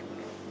nausea?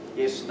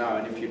 Yes, no,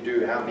 and if you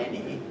do, how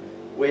many?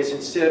 Whereas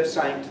instead of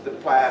saying to the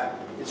player,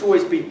 it's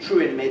always been true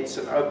in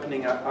medicine,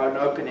 opening an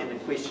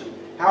open-ended question,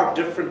 how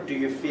different do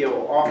you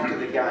feel after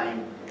the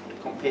game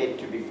compared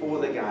to before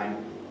the game?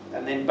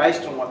 And then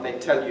based on what they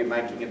tell you,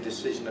 making a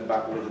decision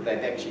about whether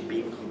they've actually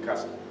been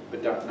concussed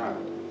but don't know.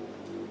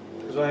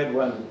 Because I had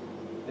one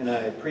in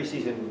a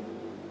pre-season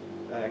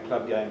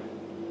club game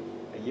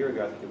a year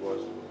ago, I think it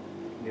was.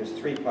 And there was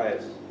 3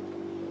 players,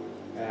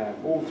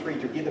 all 3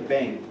 together,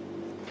 bang.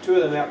 2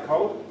 of them out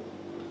cold,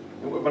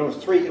 but it was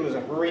 3. It was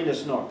a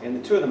horrendous knock, and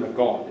the 2 of them are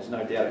gone. There's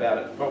no doubt about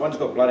it. But one's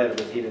got blood out of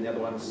his head, and the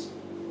other one's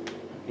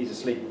he's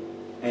asleep.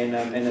 And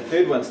the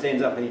 3rd one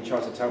stands up and he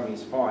tries to tell me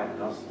he's fine,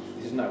 and I was,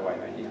 there's no way,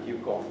 man.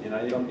 You've gone. You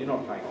know, you're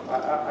not playing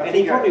on. And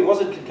he probably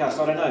wasn't concussed.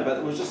 I don't know, but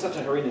it was just such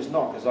a horrendous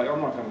knock. It's like,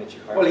 I'm not going to let you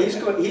play. Well,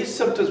 his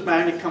symptoms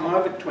may only come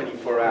over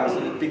 24 hours,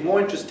 and it'd be more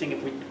interesting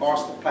if we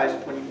asked the players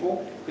at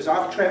 24, because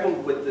I've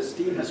travelled with the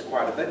steamers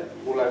quite a bit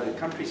all over the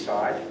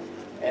countryside,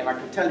 and I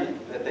can tell you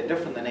that they're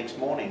different the next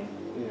morning.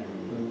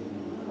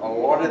 Yeah. A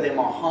lot of them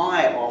are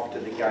high after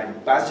the game,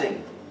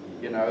 buzzing,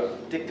 you know,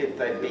 particularly if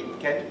they've beaten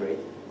Canterbury.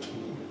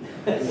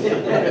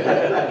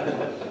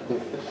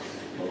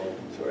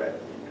 Sorry.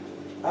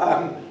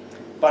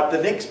 But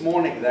the next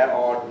morning they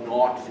are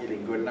not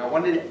feeling good. And I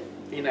wondered,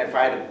 you know, if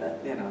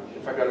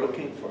I go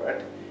looking for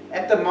it.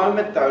 At the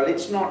moment, though,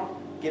 let's not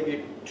give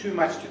you too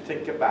much to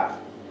think about.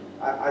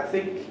 I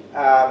think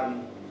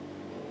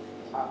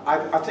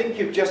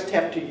you just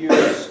have to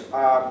use,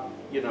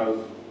 you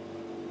know,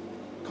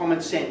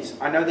 common sense.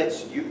 I know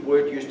that's a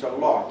word used a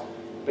lot,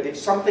 but if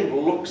something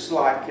looks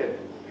like it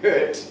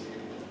hurt,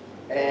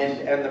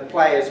 and the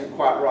player isn't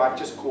quite right,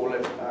 just call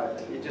it.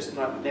 You're just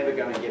never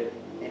going to get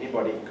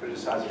anybody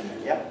criticizing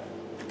it. Yeah?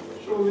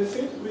 Sure, there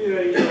seems to be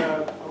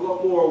a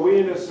lot more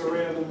awareness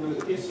around in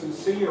the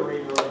S&C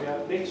arena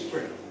about neck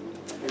strength.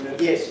 And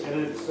yes.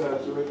 And its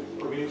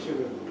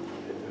prevention.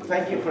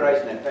 Thank you for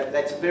raising that.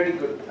 That's very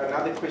good.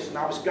 Another question.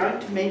 I was going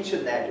to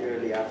mention that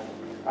earlier,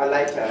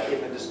 later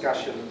in the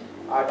discussion,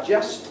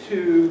 just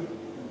to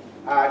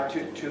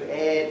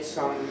add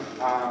some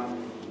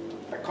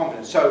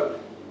confidence. So,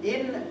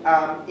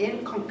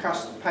 in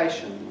concussed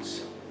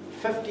patients,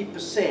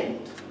 50%,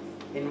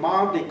 in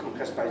mildly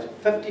concussed patients,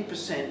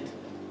 50%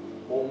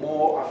 or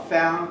more are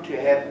found to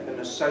have an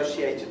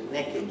associated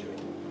neck injury.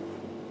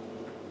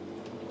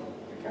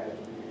 Okay.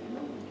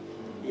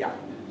 Yeah.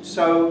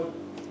 So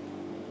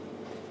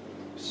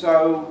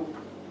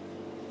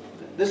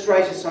this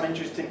raises some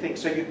interesting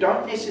things. So you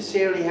don't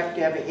necessarily have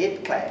to have a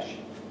head clash.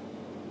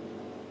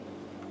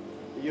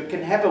 You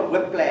can have a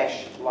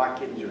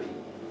whiplash-like injury.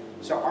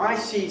 So I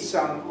see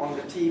some on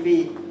the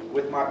TV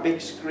with my big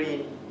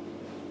screen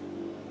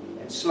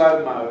and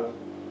slow-mo,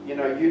 you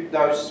know,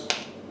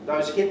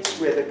 those hits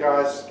where the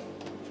guy's,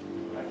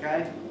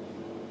 okay,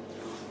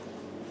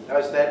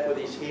 does that with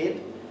his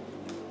head.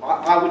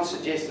 I would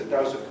suggest that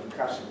those are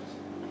concussions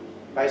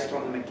based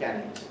on the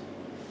mechanics.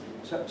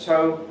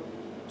 So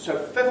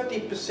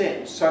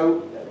 50%,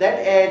 so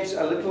that adds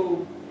a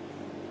little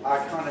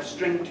kind of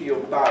string to your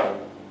bow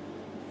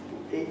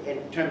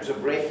in terms of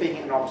reffing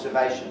and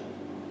observation.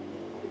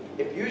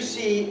 If you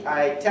see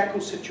a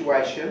tackle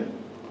situation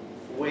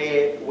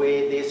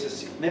where there's a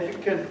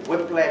significant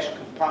whiplash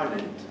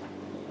component,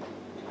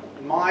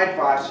 my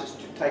advice is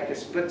to take a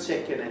split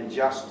second and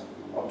just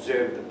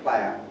observe the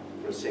player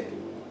for a second.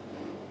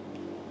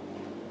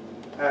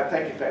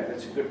 Thank you, Pat.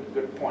 That's a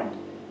good point.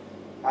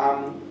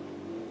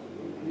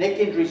 Neck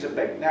injuries are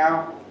big.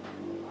 Now,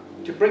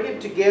 to bring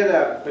it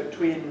together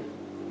between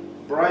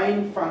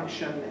brain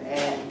function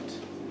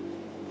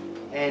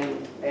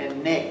and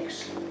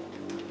necks,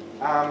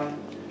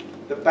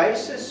 the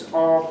basis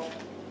of,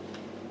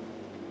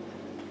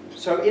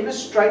 so in a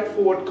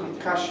straightforward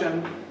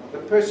concussion, the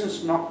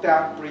person's knocked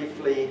out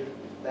briefly,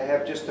 they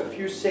have just a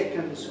few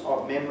seconds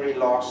of memory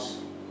loss,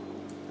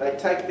 they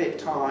take their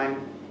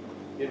time,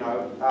 you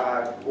know,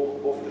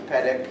 off the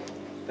paddock,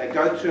 they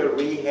go through a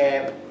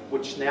rehab,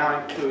 which now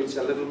includes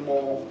a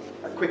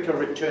quicker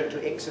return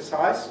to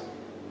exercise,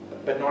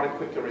 but not a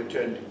quicker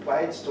return to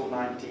play. It's still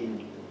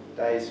 19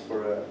 days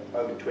for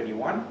over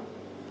 21.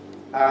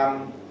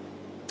 And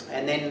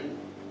then,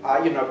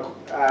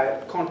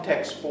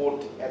 contact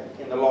sport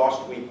in the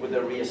last week with a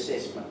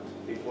reassessment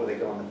before they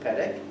go on the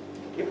paddock.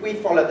 If we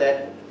follow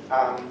that,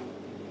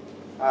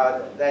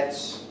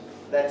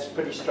 that's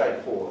pretty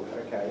straightforward.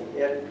 Okay,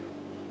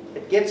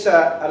 it gets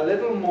a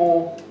little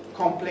more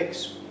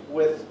complex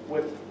with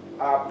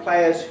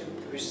players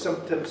whose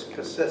symptoms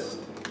persist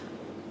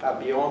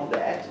beyond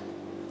that.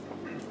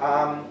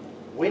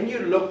 When you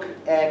look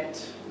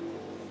at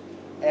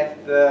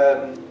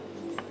the,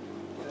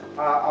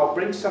 I'll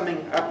bring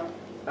something up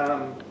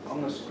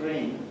on the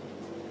screen.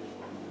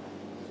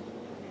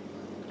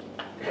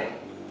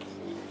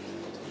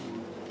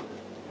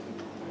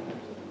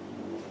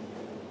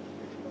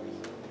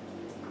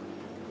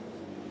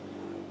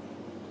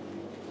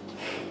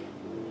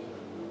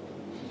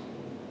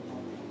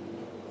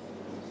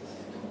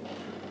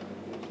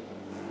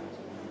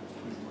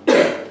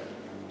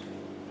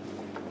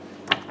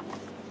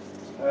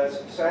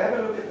 So have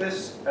a look at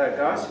this,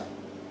 guys.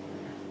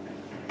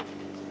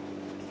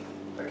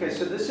 Okay,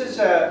 so this is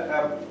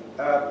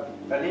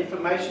an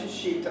information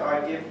sheet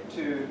I give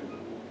to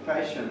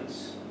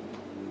patients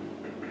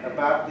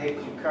about their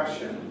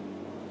concussion,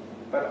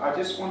 but I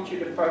just want you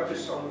to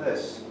focus on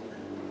this.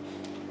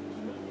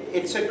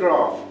 It's a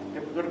graph.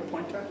 Have we got a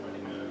pointer?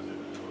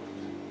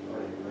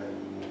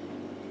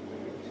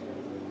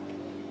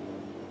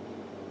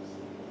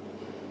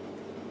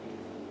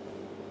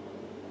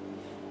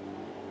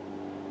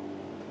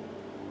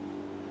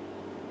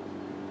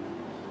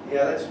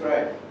 Yeah, that's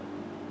great.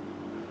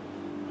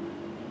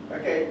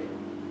 Okay,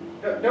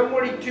 don't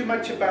worry too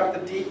much about the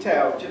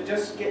detail,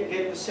 just get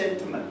the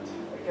sentiment.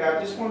 Okay, I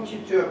just want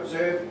you to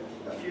observe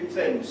a few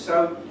things.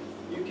 So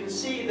you can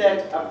see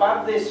that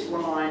above this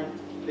line,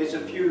 there's a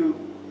few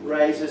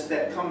raises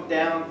that come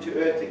down to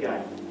earth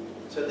again.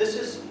 So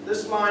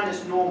this line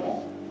is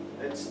normal.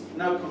 It's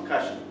no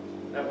concussion,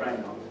 no brain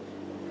knock.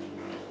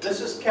 This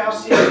is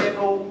calcium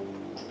level,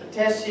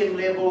 potassium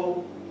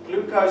level,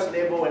 glucose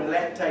level, and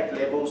lactate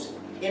levels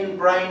in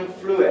brain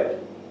fluid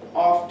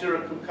after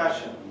a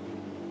concussion.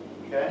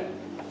 Okay?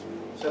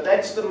 So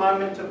that's the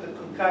moment of the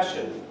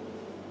concussion.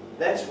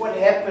 That's what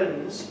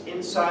happens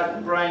inside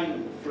the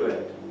brain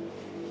fluid.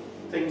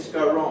 Things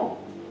go wrong.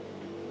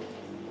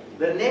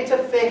 The net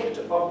effect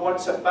of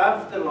what's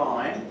above the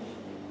line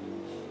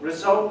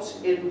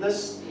results in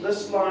this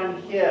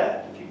line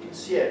here, if you can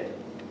see it.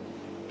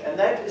 And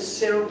that is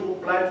cerebral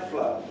blood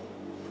flow.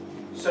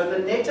 So the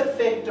net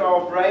effect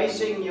of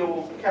raising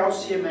your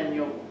calcium and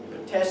your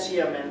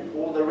potassium and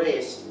all the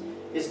rest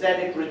is that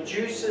it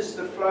reduces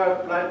the flow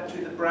of blood to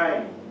the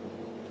brain.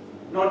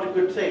 Not a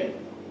good thing,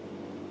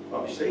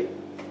 obviously.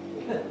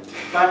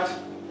 but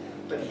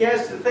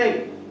here's the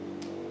thing.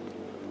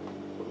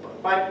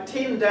 By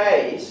 10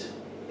 days,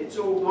 it's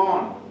all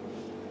gone.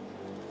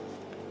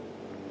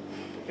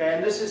 Okay,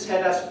 and this has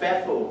had us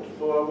baffled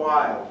for a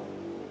while,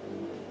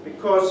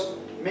 because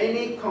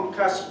many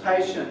concussed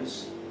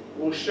patients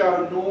will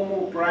show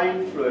normal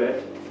brain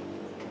fluid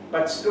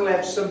but still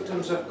have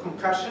symptoms of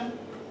concussion.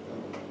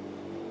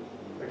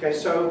 Okay,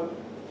 so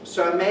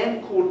a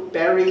man called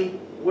Barry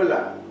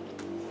Willer,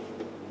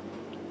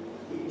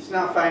 he's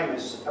now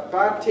famous,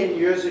 about 10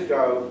 years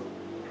ago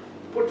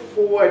put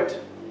forward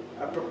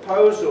a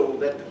proposal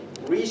that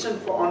the reason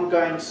for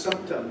ongoing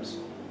symptoms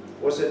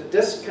was a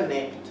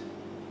disconnect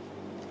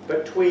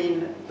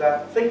between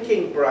the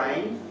thinking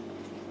brain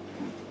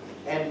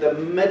and the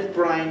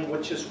midbrain,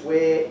 which is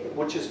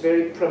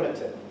very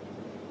primitive.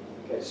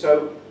 Okay,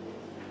 so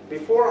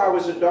before I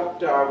was a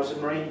doctor, I was a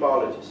marine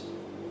biologist,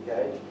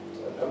 okay,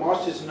 a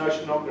master's in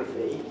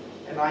oceanography,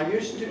 and I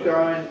used to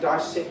go and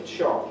dissect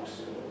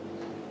sharks.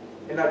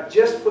 And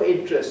just for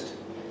interest,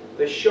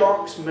 the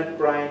shark's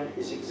midbrain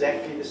is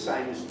exactly the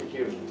same as the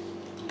human.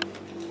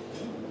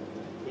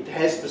 It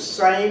has the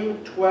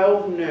same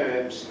 12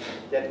 nerves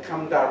that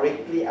come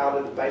directly out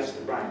of the base of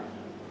the brain.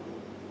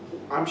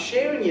 I'm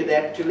sharing you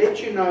that to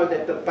let you know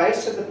that the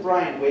base of the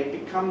brain, where it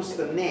becomes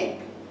the neck,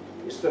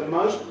 is the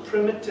most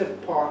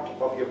primitive part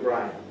of your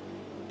brain.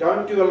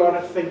 Don't do a lot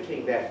of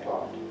thinking, that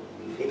part.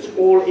 It's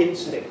all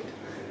instinct.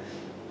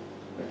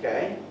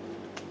 Okay?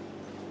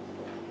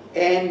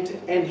 and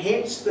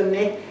hence the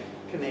neck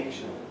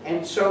connection.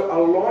 And so a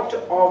lot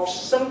of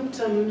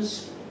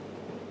symptoms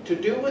to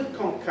do with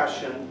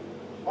concussion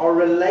are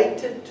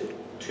related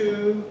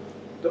to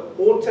the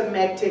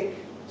automatic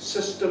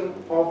system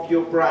of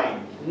your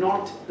brain,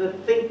 not the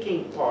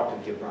thinking part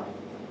of your brain.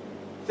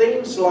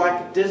 Things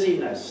like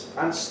dizziness,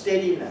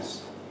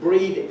 unsteadiness,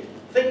 breathing,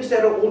 things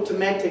that are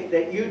automatic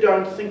that you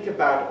don't think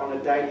about on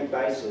a daily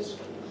basis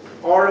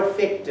are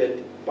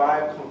affected by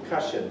a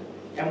concussion.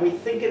 And we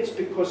think it's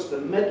because the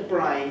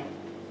midbrain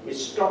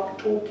is stopped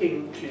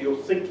talking to your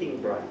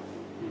thinking brain.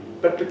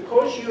 But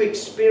because you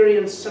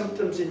experience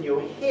symptoms in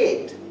your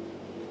head,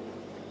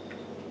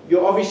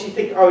 you obviously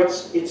think, oh,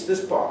 it's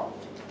this part.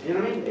 You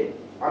know what I mean?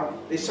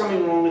 There's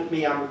something wrong with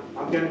me, I'm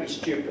going to be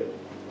stupid.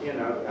 You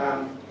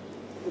know,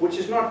 which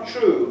is not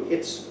true.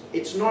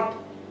 It's not,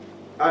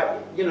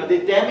 you know, the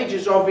damage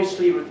is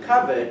obviously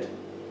recovered,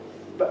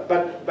 but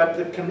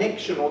the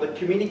connection or the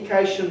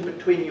communication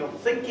between your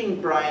thinking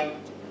brain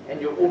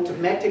and your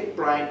automatic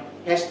brain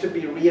has to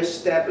be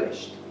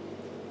re-established.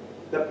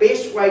 The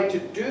best way to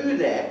do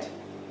that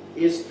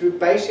is to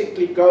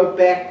basically go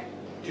back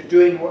to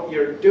doing what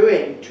you're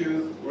doing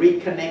to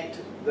reconnect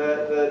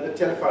the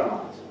telephone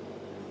lines.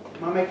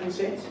 Am I making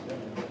sense?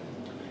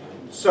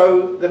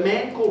 So the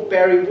man called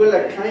Barry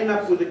Willer came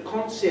up with a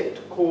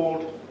concept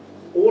called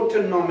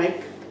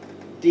autonomic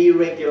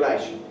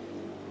deregulation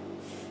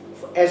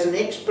as an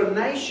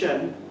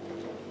explanation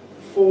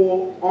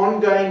for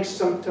ongoing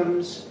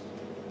symptoms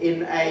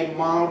in a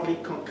mildly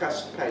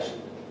concussed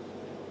patient.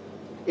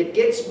 It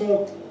gets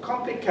more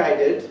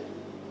complicated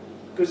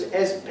because,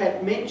 as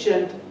Pat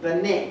mentioned, the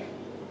neck.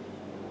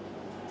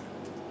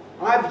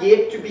 I've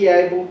yet to be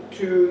able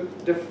to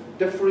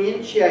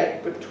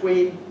differentiate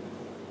between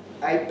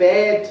a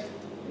bad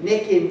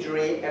neck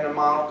injury and a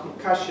mild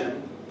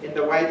concussion in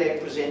the way they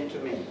present to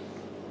me.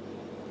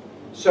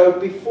 So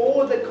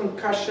before the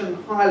concussion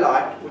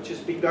highlight, which has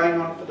been going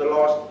on for the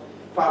last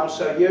 5 or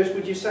so years,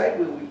 would you say,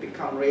 where we've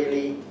become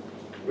really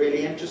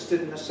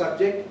interested in the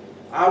subject,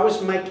 I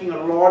was making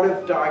a lot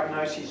of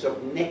diagnoses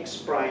of neck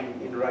sprain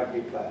in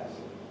rugby players.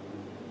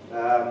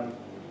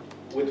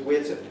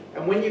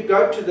 And when you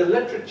go to the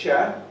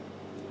literature,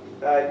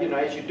 you know,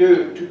 as you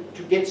do,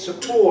 to get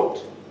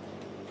support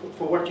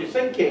for what you're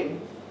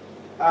thinking,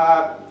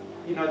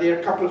 you know, there are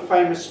a couple of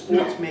famous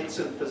sports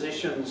medicine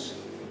physicians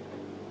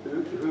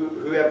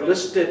who have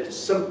listed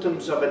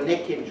symptoms of a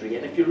neck injury.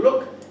 And if you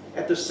look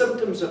at the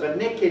symptoms of a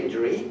neck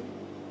injury,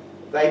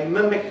 they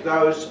mimic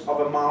those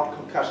of a mild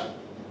concussion.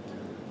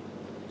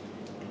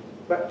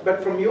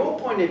 But from your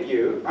point of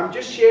view, I'm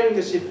just sharing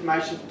this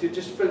information to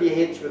just fill your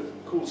heads with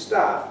cool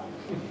stuff,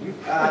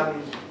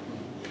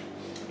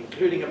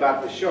 including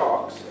about the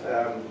sharks.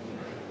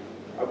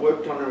 I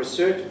worked on a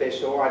research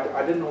vessel.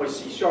 I didn't always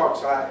see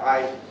sharks.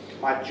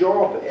 My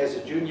job as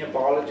a junior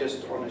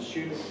biologist on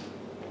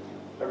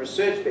a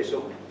research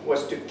vessel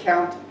was to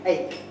count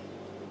hake.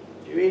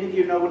 Do any of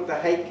you know what the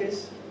hake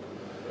is?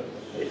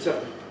 It's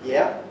a,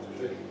 yeah?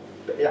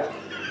 Yeah.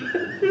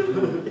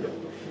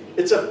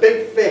 It's a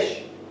big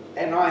fish,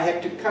 and I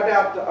had to cut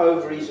out the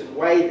ovaries and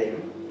weigh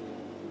them.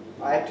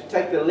 I had to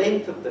take the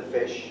length of the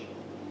fish.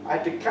 I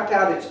had to cut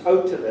out its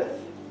otolith,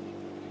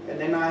 and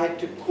then I had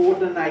to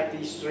coordinate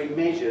these 3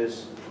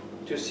 measures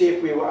to see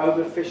if we were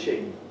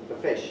overfishing the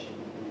fish,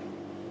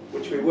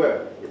 which we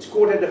were. It's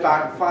caught at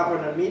about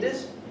 500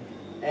 meters,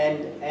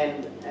 and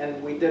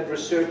we did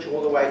research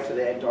all the way to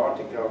the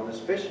Antarctica on this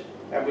fish,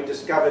 and we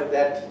discovered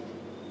that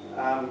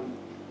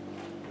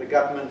the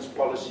government's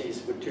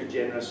policies were too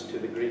generous to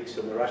the Greeks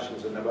and the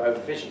Russians, and they were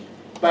overfishing.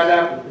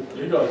 But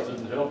you guys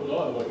didn't help it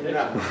either.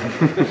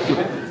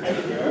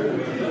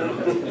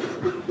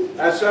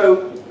 No.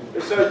 So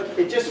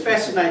it just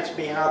fascinates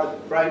me how the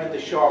brain of the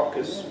shark,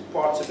 because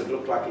parts of it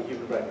look like a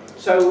human brain.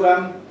 So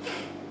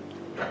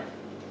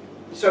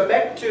so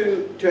back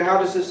to how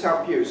does this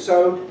help you?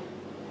 So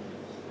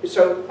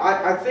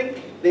I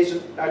think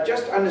I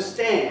just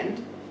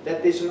understand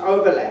that there's an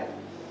overlap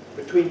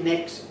between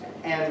necks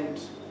and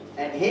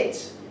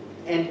heads,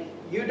 and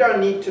you don't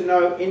need to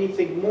know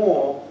anything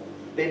more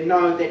than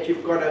know that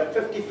you've got a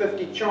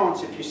 50-50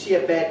 chance if you see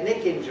a bad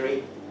neck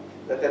injury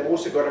that they've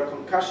also got a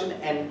concussion,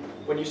 and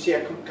when you see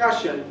a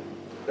concussion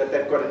that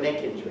they've got a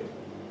neck injury.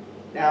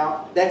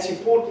 Now that's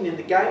important in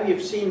the game.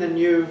 You've seen the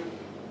new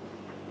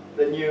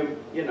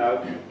you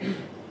know,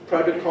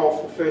 protocol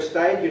for first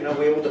aid, you know,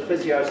 where all the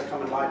physios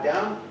come and lie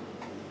down.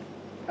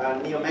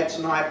 Neil Matz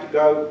and I have to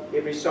go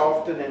every so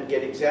often and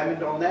get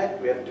examined on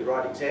that. We have to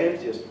write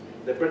exams.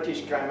 The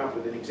British came up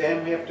with an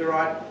exam we have to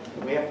write,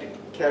 and we have to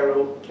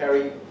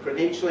carry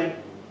credentialing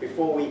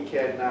before we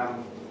can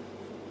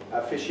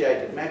officiate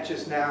at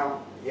matches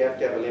now. You have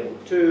to have a level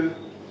 2,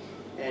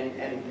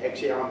 and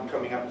actually I'm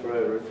coming up for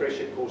a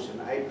refresher course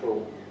in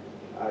April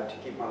to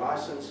keep my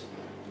license.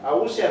 I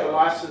also have a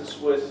license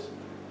with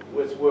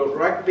World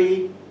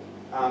Rugby.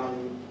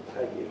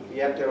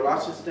 You have to have a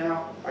license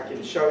now. I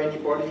can show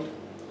anybody.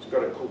 It's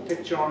got a cool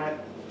picture on it.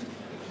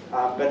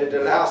 But it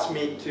allows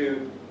me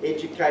to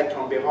educate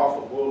on behalf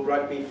of World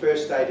Rugby,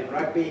 first aid in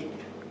rugby,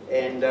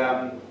 and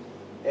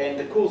And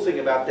the cool thing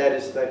about that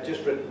is they've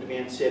just written to me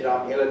and said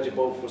I'm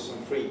eligible for some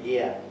free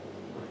gear.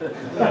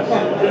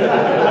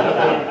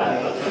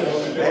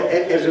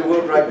 As a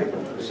World Rugby.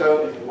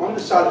 So on the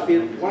side of the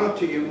field, one or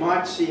two you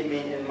might see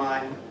me in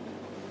my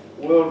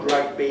World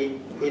Rugby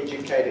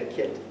educator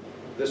kit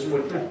this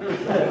winter,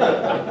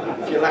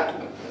 if you're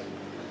lucky.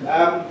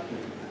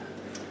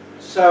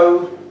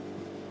 So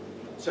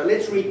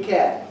let's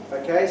recap,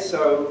 okay?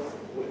 So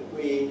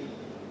we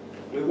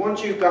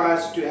want you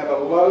guys to have a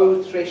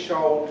low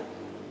threshold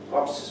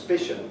of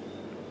suspicion.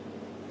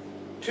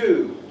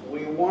 2,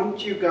 we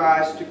want you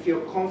guys to feel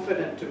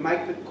confident to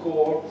make the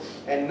call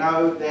and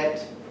know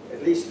that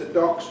at least the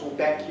docs will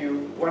back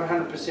you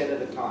 100% of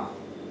the time.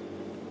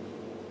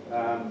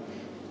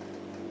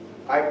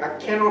 I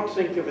cannot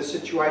think of a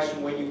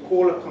situation where you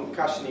call a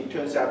concussion, it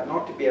turns out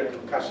not to be a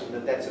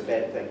concussion, that's a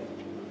bad thing.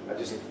 I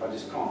just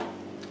can't.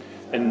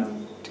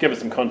 And to give us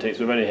some context,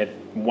 we've only had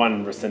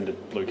one rescinded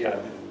blue card.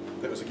 Yeah.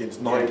 That was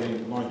against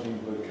 19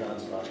 blue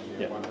cards last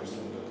year, Yeah. one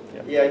rescinded.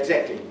 Yeah,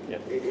 exactly. Yeah.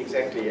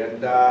 Exactly.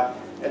 And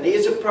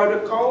there's a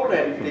protocol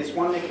and there's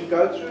one they can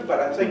go through, but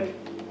I think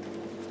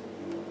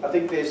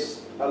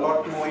there's a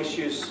lot more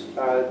issues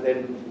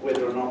than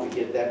whether or not we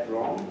get that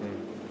wrong.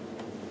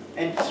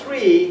 And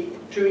 3,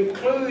 to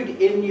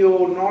include in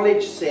your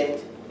knowledge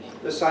set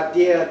this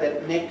idea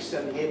that necks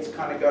and heads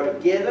kind of go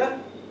together,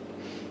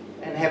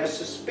 and have a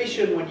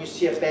suspicion when you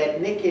see a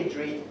bad neck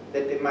injury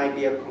that there may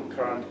be a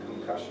concurrent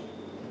concussion,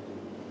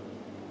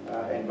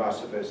 and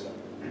vice versa.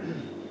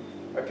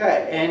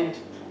 Okay, and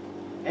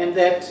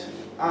that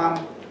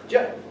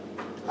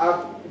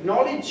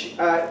knowledge,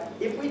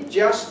 if we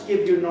just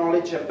give you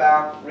knowledge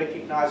about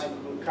recognizing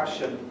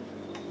concussion,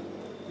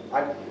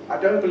 I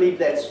don't believe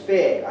that's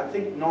fair. I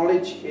think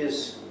knowledge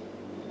is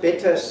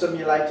better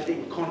simulated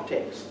in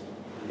context.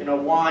 You know,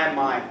 why am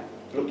I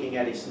looking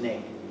at his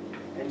neck?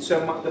 And so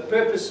the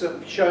purpose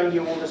of showing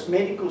you all this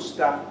medical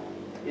stuff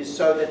is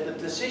so that the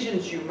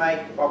decisions you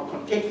make are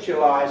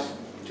contextualized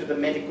to the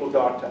medical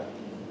data.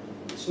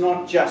 It's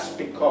not just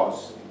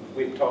because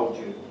we've told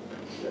you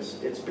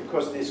this. It's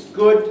because there's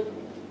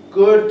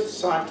good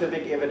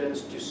scientific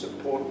evidence to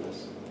support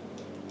this.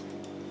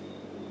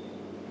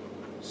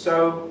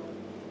 So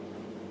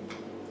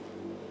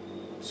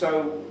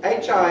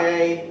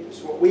HIA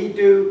is what we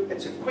do.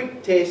 It's a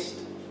quick test.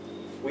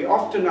 We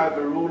often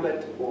overrule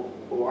it,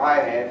 or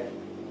I have,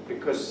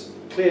 because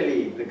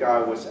clearly the guy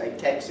was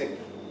ataxic,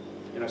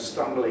 you know,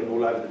 stumbling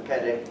all over the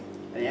paddock,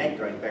 and he ain't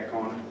going back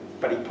on,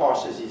 but he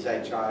passes his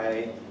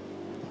HIA.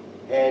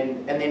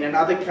 And then in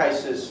other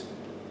cases,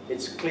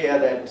 it's clear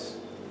that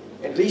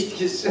at least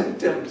his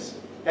symptoms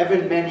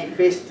haven't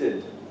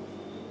manifested,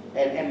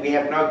 and we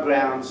have no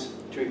grounds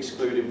to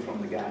exclude him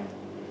from the game.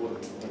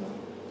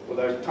 For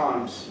those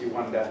times you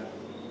wonder,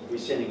 we're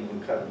sending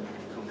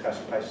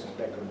concussed patients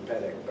back on the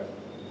paddock.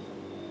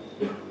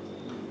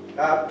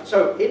 But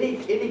so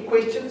any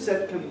questions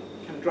that can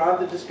drive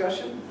the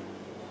discussion?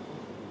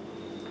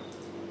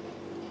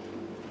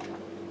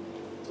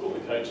 Do all the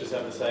coaches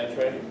have the same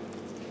training?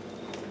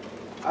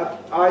 No.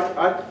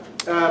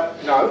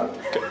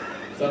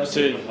 So I'm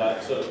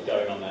sort of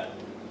going on that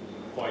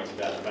point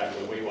about the fact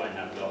that we won't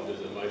have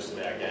doctors at most of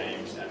our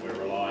games, and we're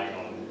relying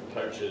on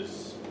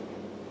coaches,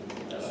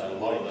 a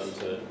lot of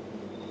them,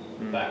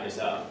 to back us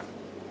up.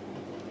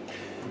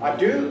 I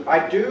do.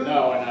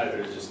 No, I know, but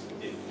it's just,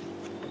 maybe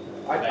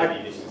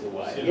this is a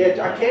way.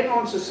 Yeah, I can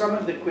answer some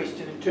of the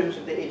question in terms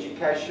of the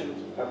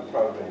education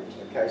programs.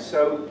 Okay,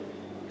 so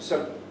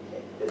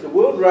the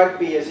World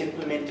Rugby has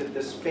implemented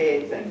this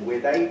fair thing where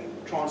they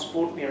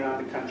transport me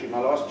around the country. My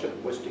last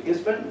trip was to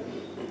Gisborne,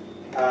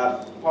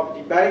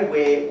 Poverty Bay,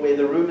 where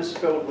the room is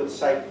filled with,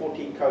 say,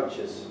 40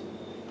 coaches,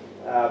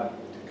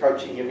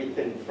 coaching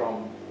everything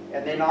from,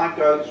 and then I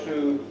go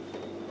through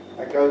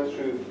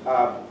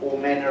all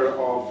manner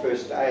of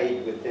first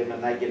aid with them,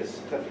 and they get a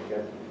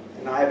certificate.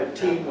 And I have a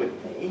team with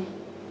me.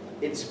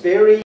 It's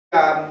very,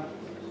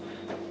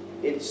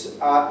 it's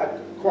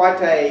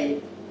quite a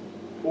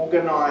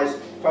organized,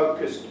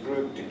 focused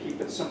group to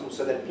keep it simple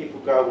so that people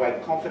go away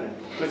confident,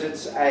 because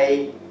it's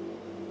a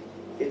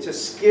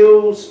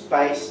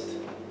skills-based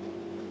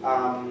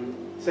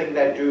thing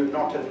they do,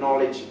 not a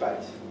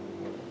knowledge-based.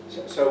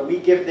 So we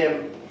give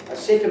them a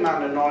set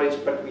amount of knowledge,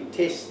 but we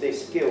test their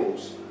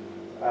skills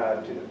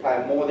to the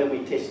player more than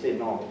we test their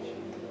knowledge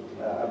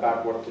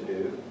about what to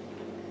do.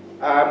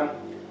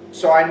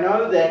 So I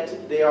know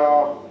that there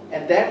are,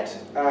 and that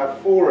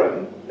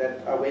forum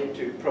that I went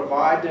to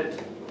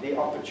provided the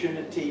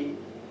opportunity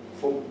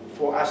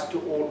for us to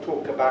all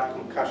talk about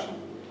concussion,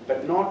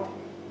 but not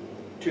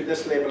to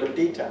this level of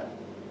detail.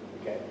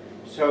 Okay.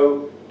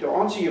 So to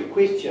answer your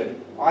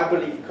question, I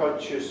believe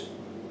coaches,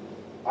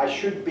 I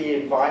should be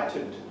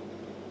invited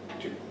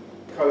to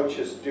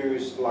coaches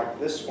dues like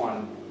this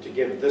one to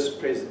give this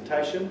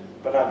presentation,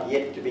 but I've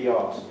yet to be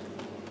asked.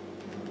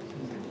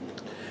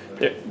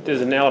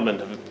 There's an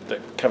element of it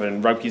that covered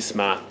in Rugby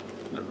Smart,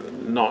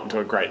 not to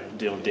a great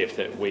deal of depth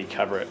that we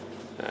cover it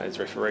as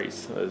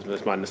referees.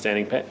 That's my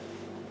understanding, Pat.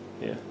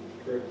 Yeah.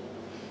 Is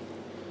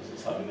it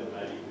something that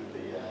maybe could be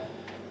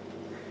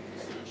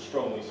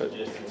strongly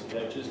suggested to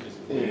coaches, because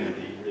if we're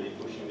really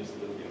pushing this a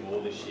little bit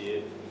more this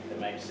year, it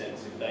makes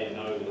sense if they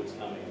know that it's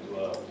coming as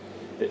well.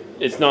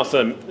 It's not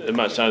so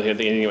much. I don't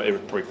think anything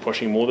we're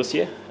pushing more this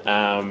year.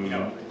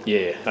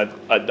 Yeah,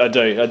 I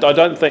do. I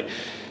don't think.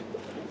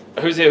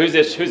 Who's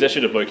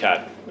issued a blue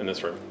card in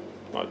this room?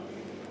 I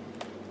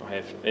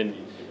have. And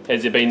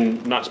has there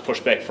been much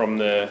pushback from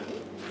the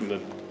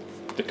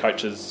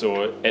coaches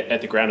or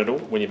at the ground at all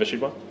when you've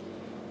issued one?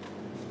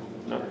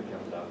 No.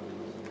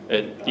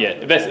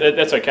 Yeah,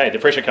 that's okay. The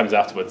pressure comes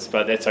afterwards,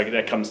 but that's okay.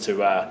 That comes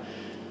to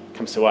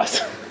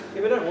us.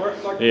 Yeah, but don't worry.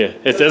 Like, yeah,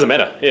 it doesn't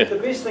matter. Yeah. The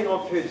best thing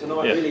I've heard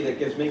tonight, really, that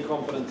gives me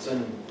confidence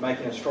in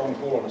making a strong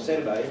call on a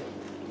Saturday,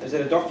 is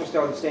that a doctor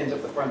stands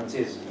up the front and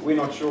says, "We're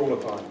not sure all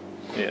the time."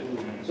 Yeah.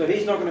 So if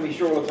he's not going to be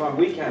sure all the time,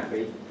 we can't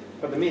be.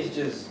 But the message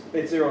is,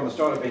 let's err on the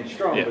side of being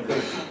strong,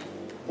 because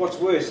what's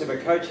worse, have a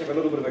coach have a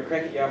little bit of a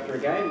crack at you after a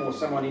game, or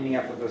someone ending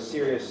up with a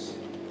serious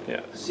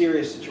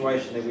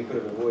situation that we could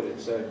have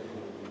avoided. So,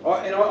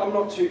 I'm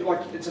not too,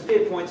 like, it's a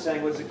fair point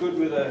saying, was it good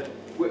it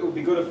would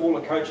be good if all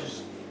the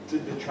coaches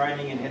did the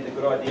training and had the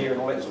good idea and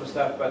all that sort of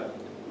stuff, but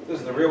this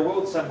is the real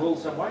world, some will,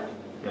 some won't.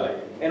 Right.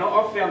 And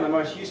I've found the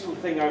most useful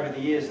thing over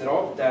the years that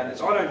I've done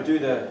is I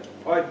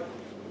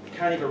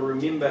can't even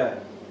remember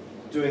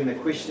doing the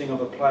questioning of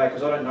a player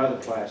because I don't know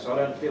the player, so I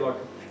don't feel like,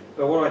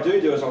 but what I do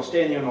is I'll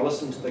stand there and I'll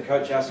listen to the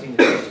coach asking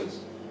the questions,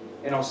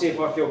 and I'll see if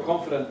I feel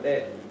confident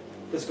that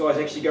this guy's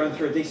actually going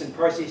through a decent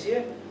process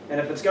here, and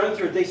if it's going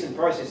through a decent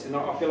process, then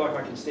I feel like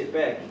I can step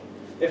back.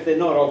 If they're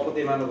not, I'll put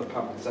them under the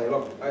pump and say,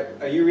 look,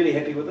 are you really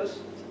happy with this?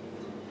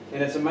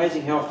 And it's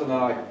amazing how often they're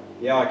like,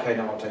 yeah, okay,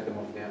 no, I'll take them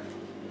off now.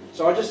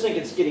 So I just think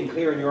it's getting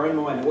clear in your own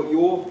mind what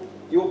your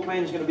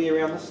plan's going to be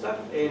around this stuff,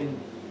 and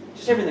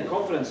just having the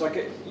confidence. Like,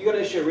 you got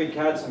to issue a red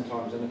card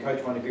sometimes, and the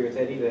coach won't agree with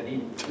that either.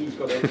 And he's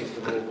got access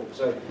to the law book,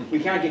 so we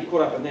can't get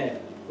caught up in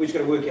that. We've just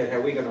got to work out how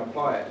we're going to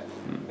apply it.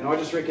 And I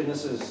just reckon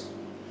this is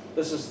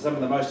some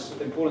of the most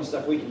important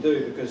stuff we can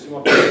do, because you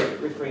might be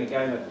refereeing a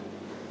game at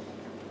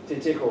Te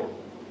Teko,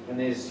 and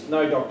there's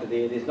no doctor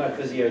there, there's no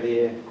physio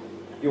there.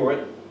 You're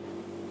it.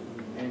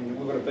 And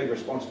we've got a big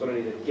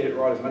responsibility to get it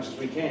right as much as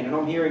we can. And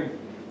I'm hearing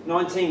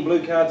 19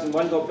 blue cards and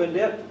one got binned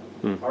out.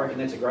 I reckon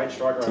that's a great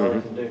striker. I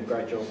reckon doing a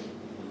great job.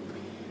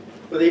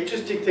 Well, the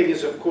interesting thing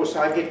is, of course,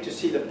 I get to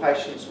see the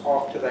patients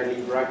after they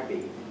leave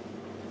rugby.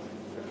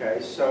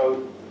 Okay,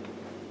 so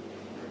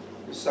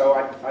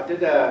I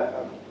did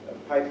a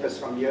paper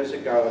some years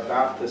ago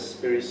about this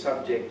very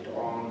subject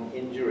on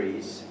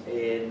injuries,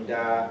 and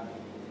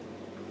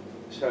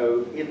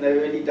so in the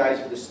early days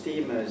of the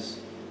Steamers,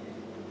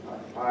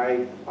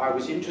 I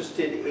was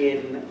interested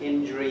in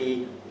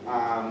injury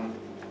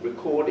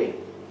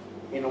recording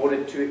in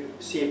order to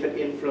see if it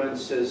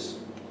influences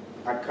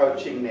our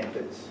coaching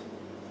methods.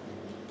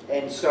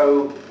 And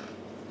so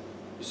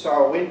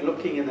I went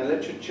looking in the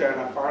literature,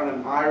 and I found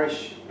an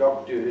Irish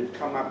doctor who'd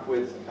come up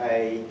with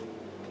a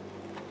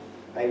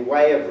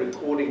way of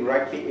recording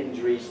rugby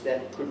injuries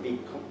that could be,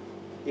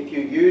 if you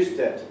used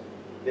it,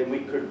 then we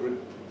could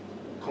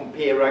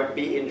compare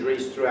rugby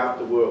injuries throughout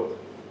the world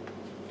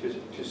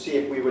to see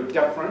if we were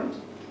different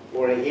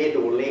or ahead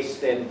or less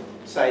than,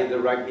 say, the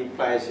rugby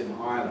players in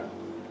Ireland.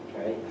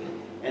 Okay?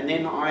 And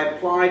then I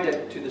applied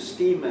it to the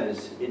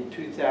Steamers in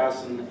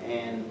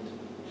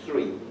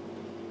 2003.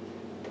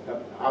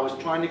 I was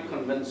trying to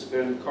convince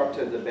Vern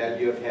Cotter the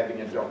value of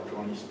having a doctor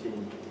on his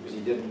team, because he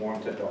didn't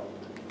want a doctor.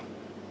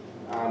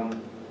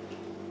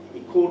 He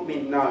called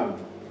me Gnome,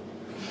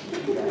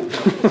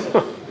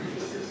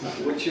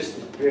 which is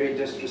very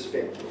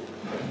disrespectful,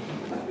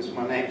 because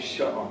my name's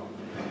Sean.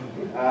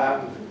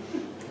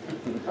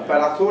 But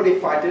I thought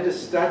if I did a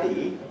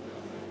study,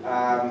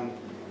 I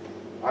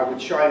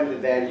would show him the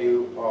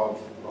value of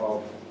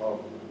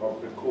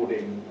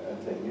recording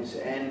things,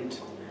 and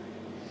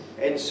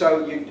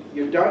so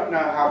you don't know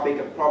how big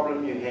a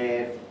problem you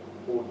have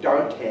or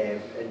don't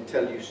have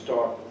until you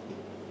start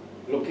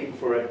looking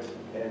for it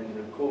and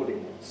recording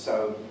it.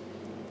 So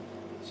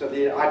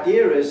the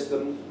idea is,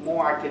 the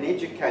more I can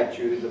educate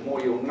you, the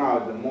more you'll know,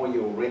 the more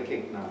you'll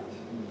recognize.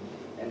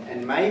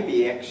 And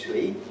maybe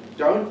actually,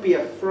 don't be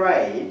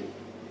afraid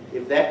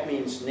if that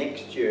means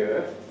next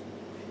year,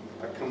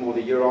 I come, or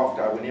the year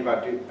after, whenever I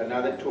do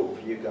another talk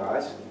for you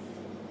guys,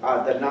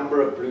 the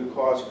number of blue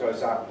cards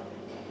goes up.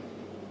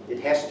 It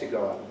has to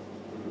go up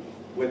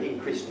with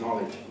increased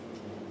knowledge.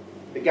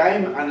 The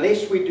game,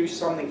 unless we do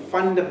something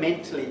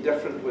fundamentally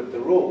different with the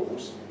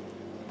rules,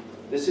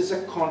 this is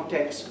a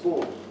contact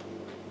sport.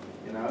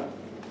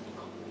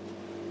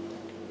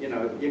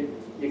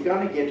 You're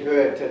going to get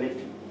hurt, and if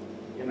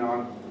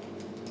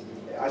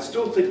I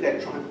still think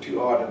they're trying too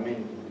hard. I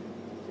mean,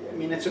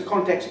 it's a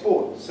contact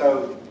sport,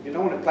 so you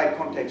don't want to play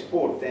contact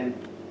sport then.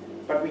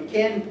 But we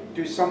can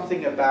do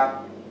something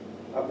about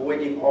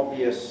avoiding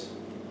obvious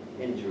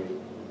injury.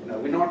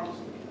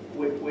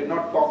 We're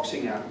not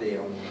boxing out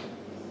there.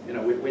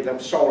 Where the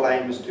sole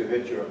aim is to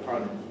hurt your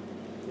opponent.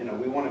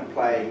 We want to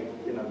play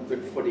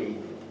good footy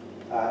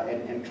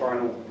and try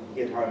and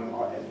get home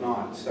at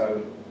night.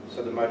 So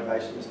So the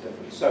motivation is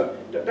different. So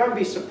don't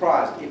be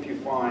surprised if you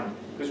find,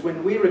 because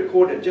when we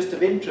recorded, just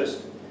of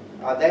interest,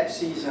 that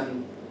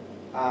season,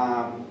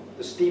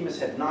 the Steamers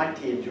had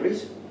 90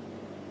 injuries.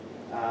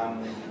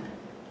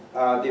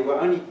 There were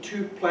only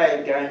 2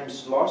 player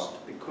games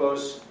lost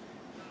because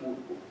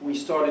we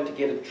started to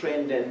get a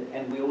trend,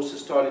 and we also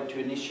started to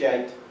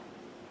initiate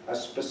a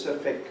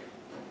specific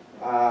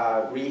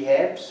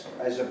rehabs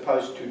as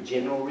opposed to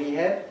general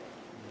rehab.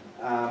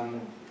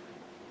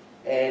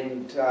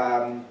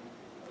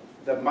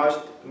 The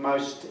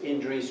most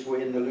injuries were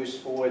in the loose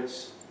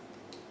forwards,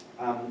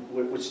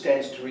 which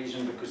stands to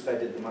reason because they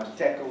did the most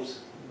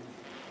tackles.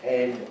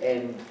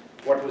 And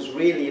what was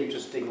really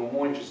interesting, or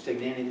more interesting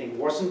than anything,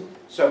 wasn't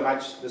so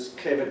much this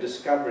clever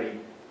discovery,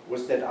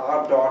 was that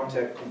our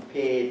data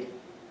compared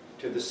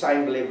to the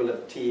same level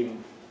of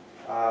team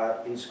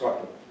in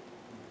Scotland.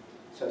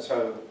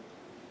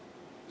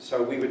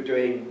 So we were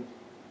doing,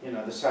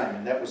 the same,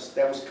 and that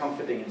was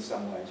comforting in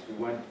some ways. We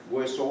weren't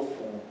worse off,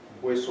 or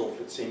worse off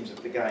it seems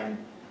if the game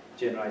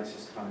generates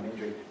this kind of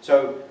injury.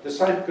 So the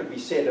same could be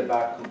said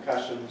about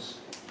concussions.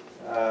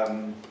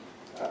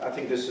 I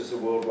think this is a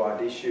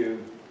worldwide issue.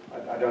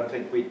 I don't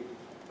think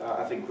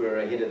I think we're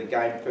ahead of the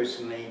game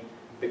personally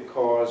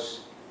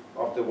because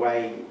of the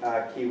way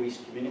Kiwis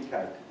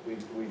communicate.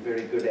 We're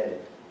very good at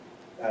it.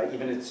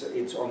 Even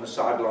it's on the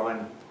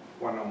sideline,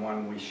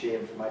 one-on-one, we share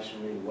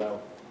information really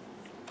well.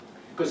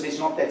 Because there's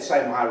not that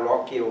same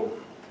hierarchical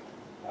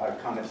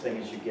kind of thing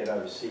as you get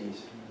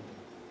overseas.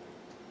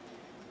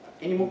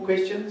 Any more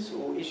questions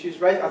or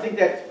issues raised? I think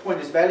that point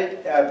is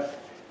valid,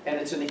 and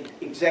it's an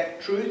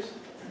exact truth.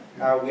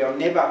 We are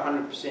never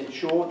 100%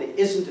 sure. There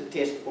isn't a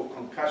test for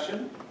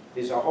concussion.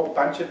 There's a whole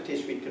bunch of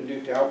tests we can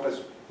do to help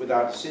us with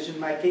our decision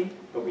making,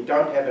 but we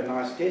don't have a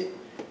nice test.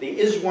 There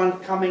is one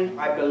coming,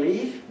 I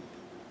believe.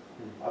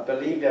 I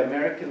believe the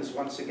Americans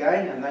once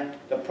again, and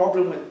the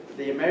problem with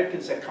the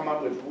Americans, they come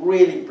up with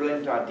really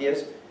brilliant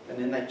ideas and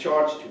then they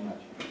charge too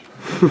much.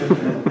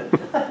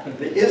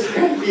 There is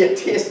going to be a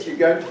test you're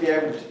going to be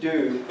able to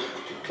do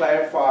to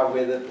clarify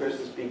whether the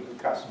person's been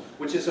concussed,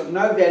 which is of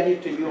no value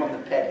to you on the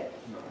paddock.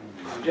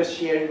 I'm just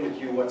sharing with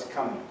you what's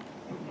coming.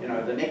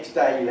 The next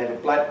day you'll have a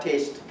blood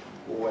test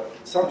or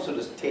some sort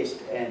of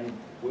test, and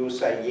we will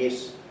say,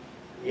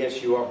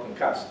 yes, you are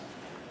concussed.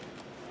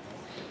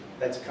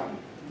 That's coming.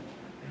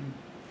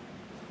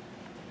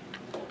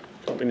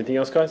 Anything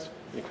else, guys?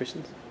 Any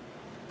questions?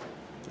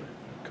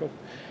 Cool.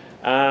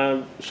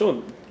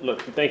 Sean,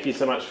 look, thank you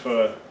so much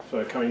for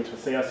coming to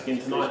see us again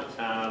tonight.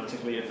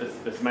 Particularly,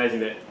 it's amazing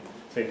that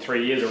it's been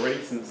 3 years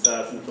already since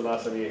the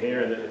last time you were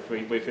here, and that if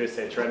we first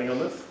had training on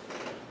this.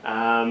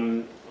 I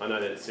know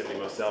that certainly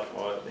myself,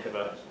 I have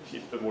a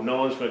bit more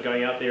knowledge for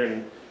going out there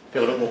and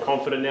feel a bit more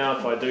confident now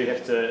if I do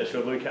have to issue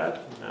a blue card.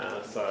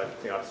 So I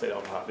think I've said it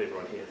on behalf of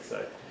everyone here.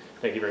 So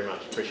thank you very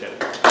much. Appreciate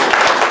it.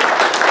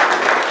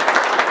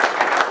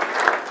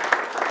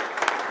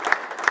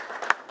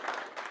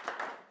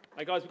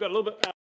 Hey guys, we've got a little bit.